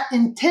does that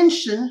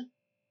intention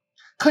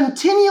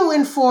continue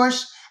in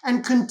force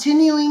and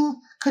continue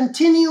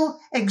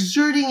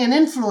exerting an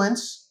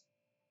influence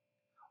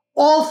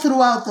all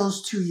throughout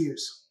those 2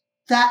 years?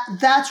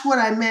 That's what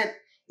I meant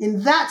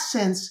in that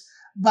sense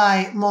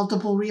by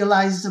multiple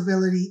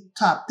realizability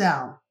top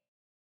down.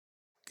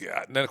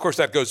 Yeah, and then of course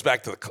that goes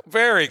back to the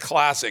very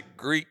classic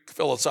Greek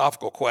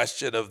philosophical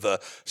question of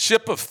the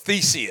ship of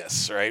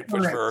Theseus, right?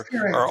 Which for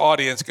our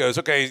audience goes,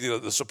 okay,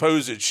 the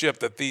supposed ship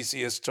that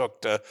Theseus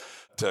took to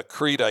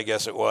Crete, I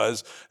guess it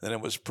was, and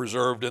it was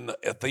preserved in the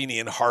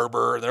Athenian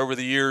harbor. And over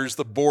the years,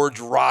 the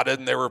boards rotted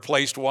and they were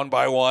replaced one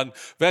by one.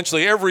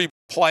 Eventually, every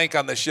plank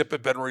on the ship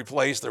had been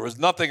replaced. There was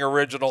nothing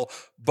original,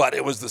 but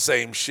it was the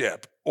same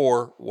ship.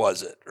 Or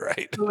was it,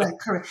 right?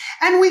 Correct.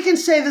 And we can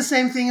say the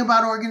same thing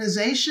about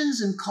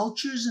organizations and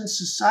cultures and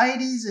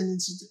societies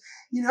and,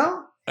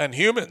 And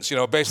humans,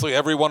 basically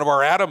every one of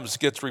our atoms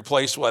gets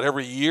replaced,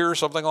 every year,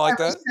 something like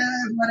that?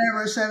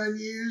 7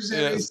 years,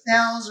 every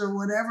cells or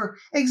whatever.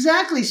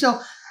 Exactly.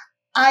 So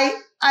I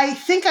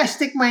think I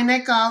stick my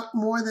neck out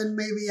more than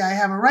maybe I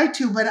have a right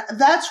to, but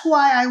that's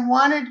why I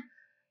wanted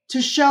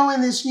to show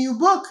in this new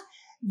book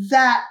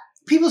that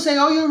people say,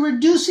 oh, you're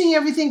reducing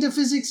everything to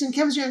physics and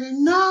chemistry. I go,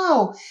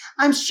 no,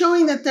 I'm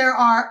showing that there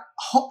are,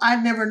 I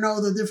never know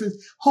the difference,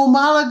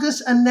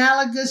 homologous,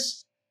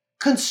 analogous,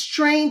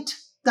 constraint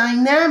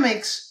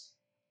dynamics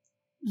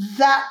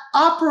that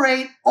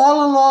operate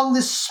all along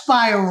this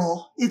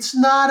spiral. It's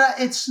not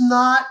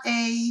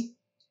a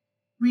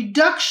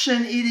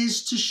reduction. It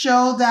is to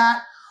show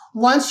that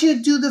once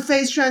you do the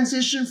phase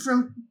transition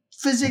from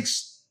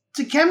physics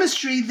to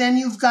chemistry, then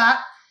you've got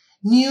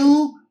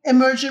new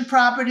emergent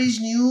properties,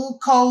 new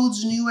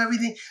codes, new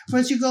everything.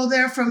 Once you go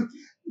there from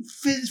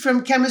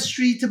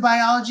chemistry to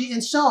biology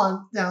and so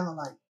on down the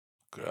line.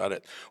 Got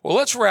it. Well,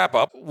 let's wrap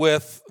up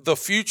with the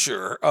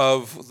future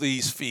of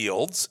these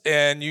fields.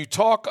 And you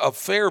talk a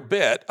fair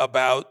bit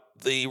about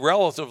the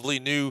relatively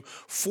new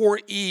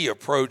 4E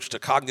approach to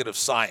cognitive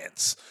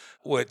science,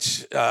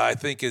 which I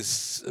think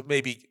is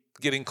maybe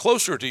getting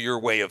closer to your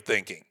way of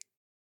thinking.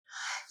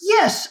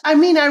 Yes. I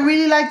mean, I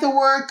really like the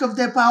work of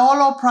De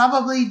Paolo.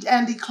 Probably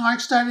Andy Clark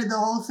started the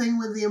whole thing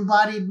with the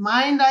embodied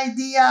mind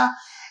idea.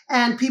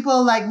 And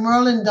people like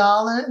Merlin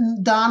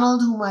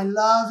Donald, whom I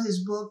love,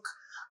 his book.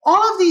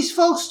 All of these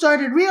folks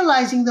started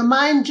realizing the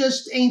mind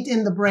just ain't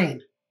in the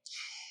brain.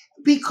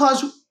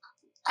 Because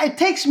it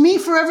takes me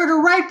forever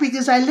to write,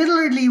 because I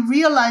literally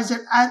realize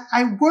that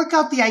I work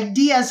out the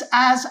ideas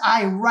as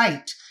I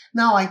write.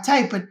 Now I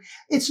type, but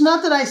it's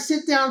not that I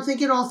sit down,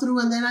 think it all through,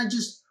 and then I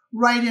just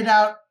write it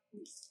out,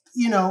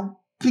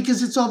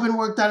 because it's all been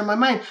worked out in my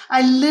mind.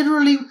 I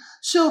literally,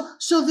 so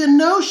the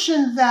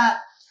notion that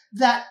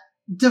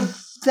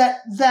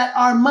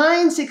our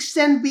minds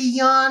extend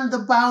beyond the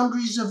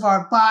boundaries of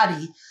our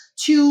body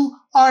to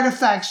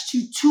artifacts,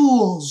 to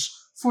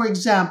tools, for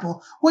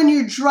example. When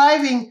you're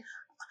driving,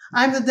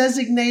 I'm the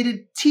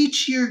designated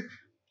teach your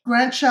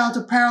grandchild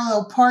to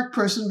parallel park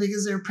person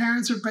because their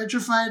parents are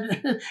petrified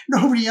and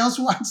nobody else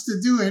wants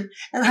to do it.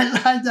 And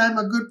I'm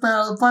a good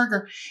parallel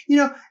parker.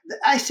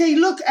 I say,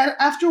 look,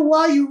 after a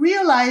while you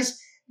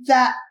realize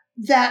that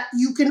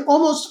you can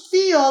almost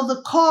feel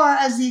the car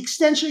as the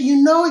extension.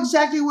 You know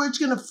exactly where it's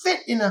going to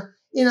fit in a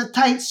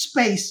tight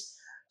space.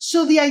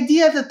 So the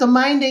idea that the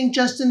mind ain't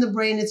just in the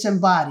brain, it's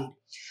embodied.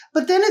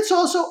 But then it's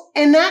also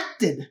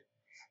enacted,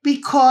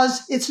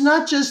 because it's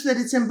not just that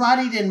it's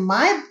embodied in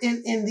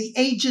the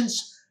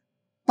agent's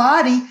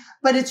body,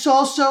 but it's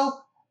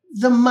also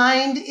the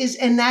mind is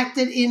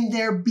enacted in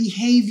their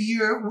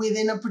behavior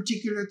within a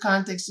particular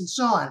context and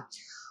so on.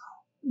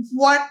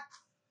 What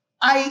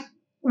I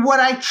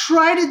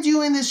try to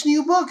do in this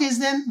new book is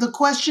then the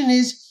question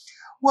is,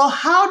 well,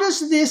 how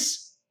does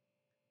this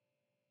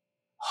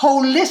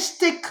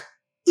holistic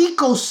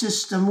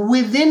ecosystem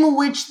within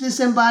which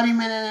this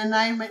embodiment and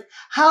enlightenment,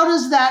 how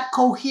does that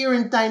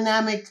coherent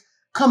dynamic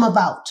come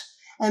about?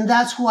 And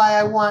that's why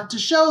I want to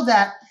show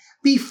that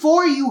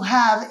before you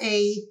have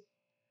an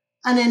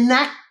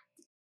enact.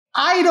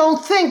 I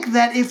don't think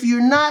that if you're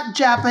not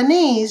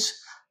Japanese,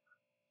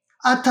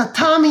 a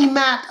tatami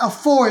mat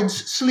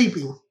affords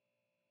sleeping.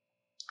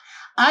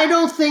 I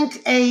don't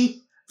think a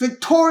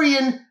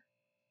Victorian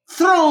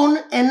throne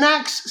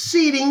enacts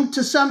seating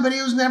to somebody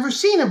who's never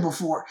seen it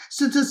before.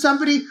 So to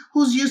somebody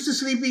who's used to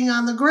sleeping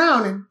on the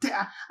ground.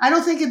 I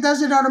don't think it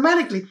does it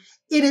automatically.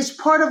 It is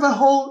part of a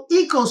whole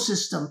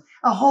ecosystem,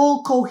 a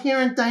whole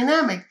coherent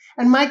dynamic.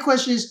 And my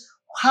question is,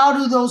 how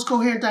do those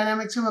coherent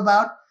dynamics come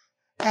about?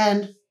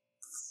 And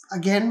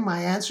again,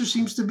 my answer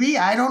seems to be,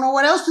 I don't know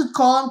what else to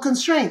call them,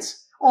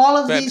 constraints. All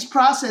of these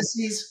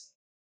processes.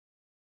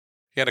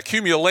 An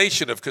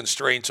accumulation of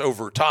constraints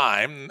over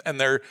time, and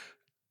they're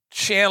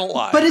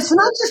channelized. But it's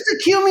not just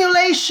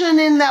accumulation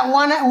in that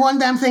one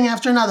damn thing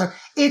after another.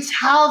 It's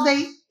how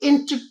they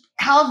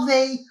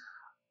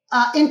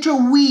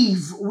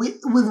interweave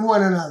with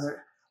one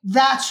another.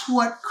 That's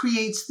what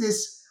creates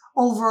this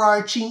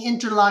overarching,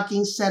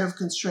 interlocking set of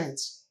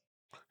constraints.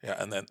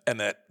 Yeah,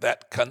 and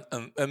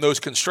those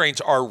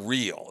constraints are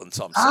real in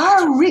some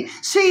sense.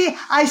 See,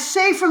 I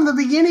say from the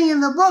beginning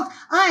in the book,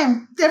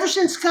 ever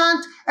since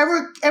Kant,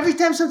 every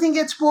time something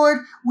gets bored,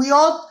 we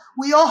all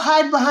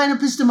hide behind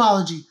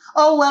epistemology.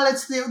 Oh, well,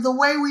 it's the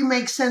way we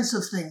make sense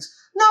of things.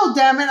 No,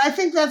 damn it, I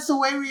think that's the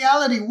way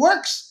reality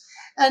works.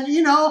 And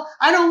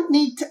I don't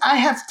need to. I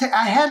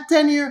had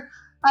tenure.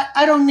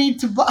 I don't need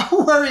to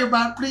worry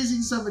about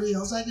pleasing somebody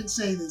else. I can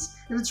say this.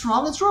 If it's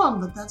wrong, it's wrong,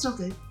 but that's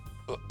okay.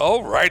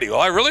 All righty. Well,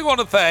 I really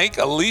want to thank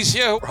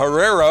Alicia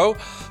Juarrero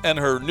and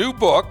her new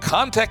book,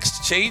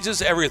 Context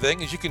Changes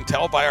Everything. As you can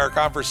tell by our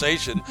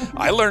conversation,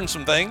 I learned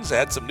some things,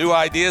 had some new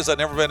ideas I'd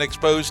never been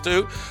exposed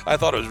to. I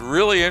thought it was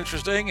really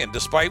interesting, and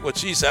despite what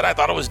she said, I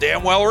thought it was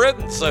damn well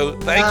written. So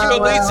thank you,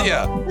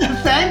 Alicia.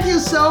 Well, thank you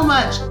so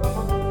much.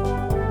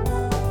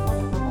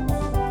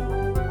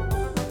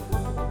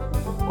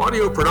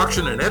 Audio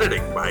production and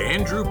editing by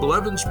Andrew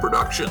Blevins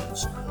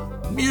Productions.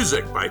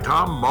 Music by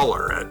Tom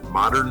Muller at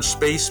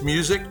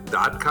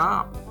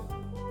modernspacemusic.com.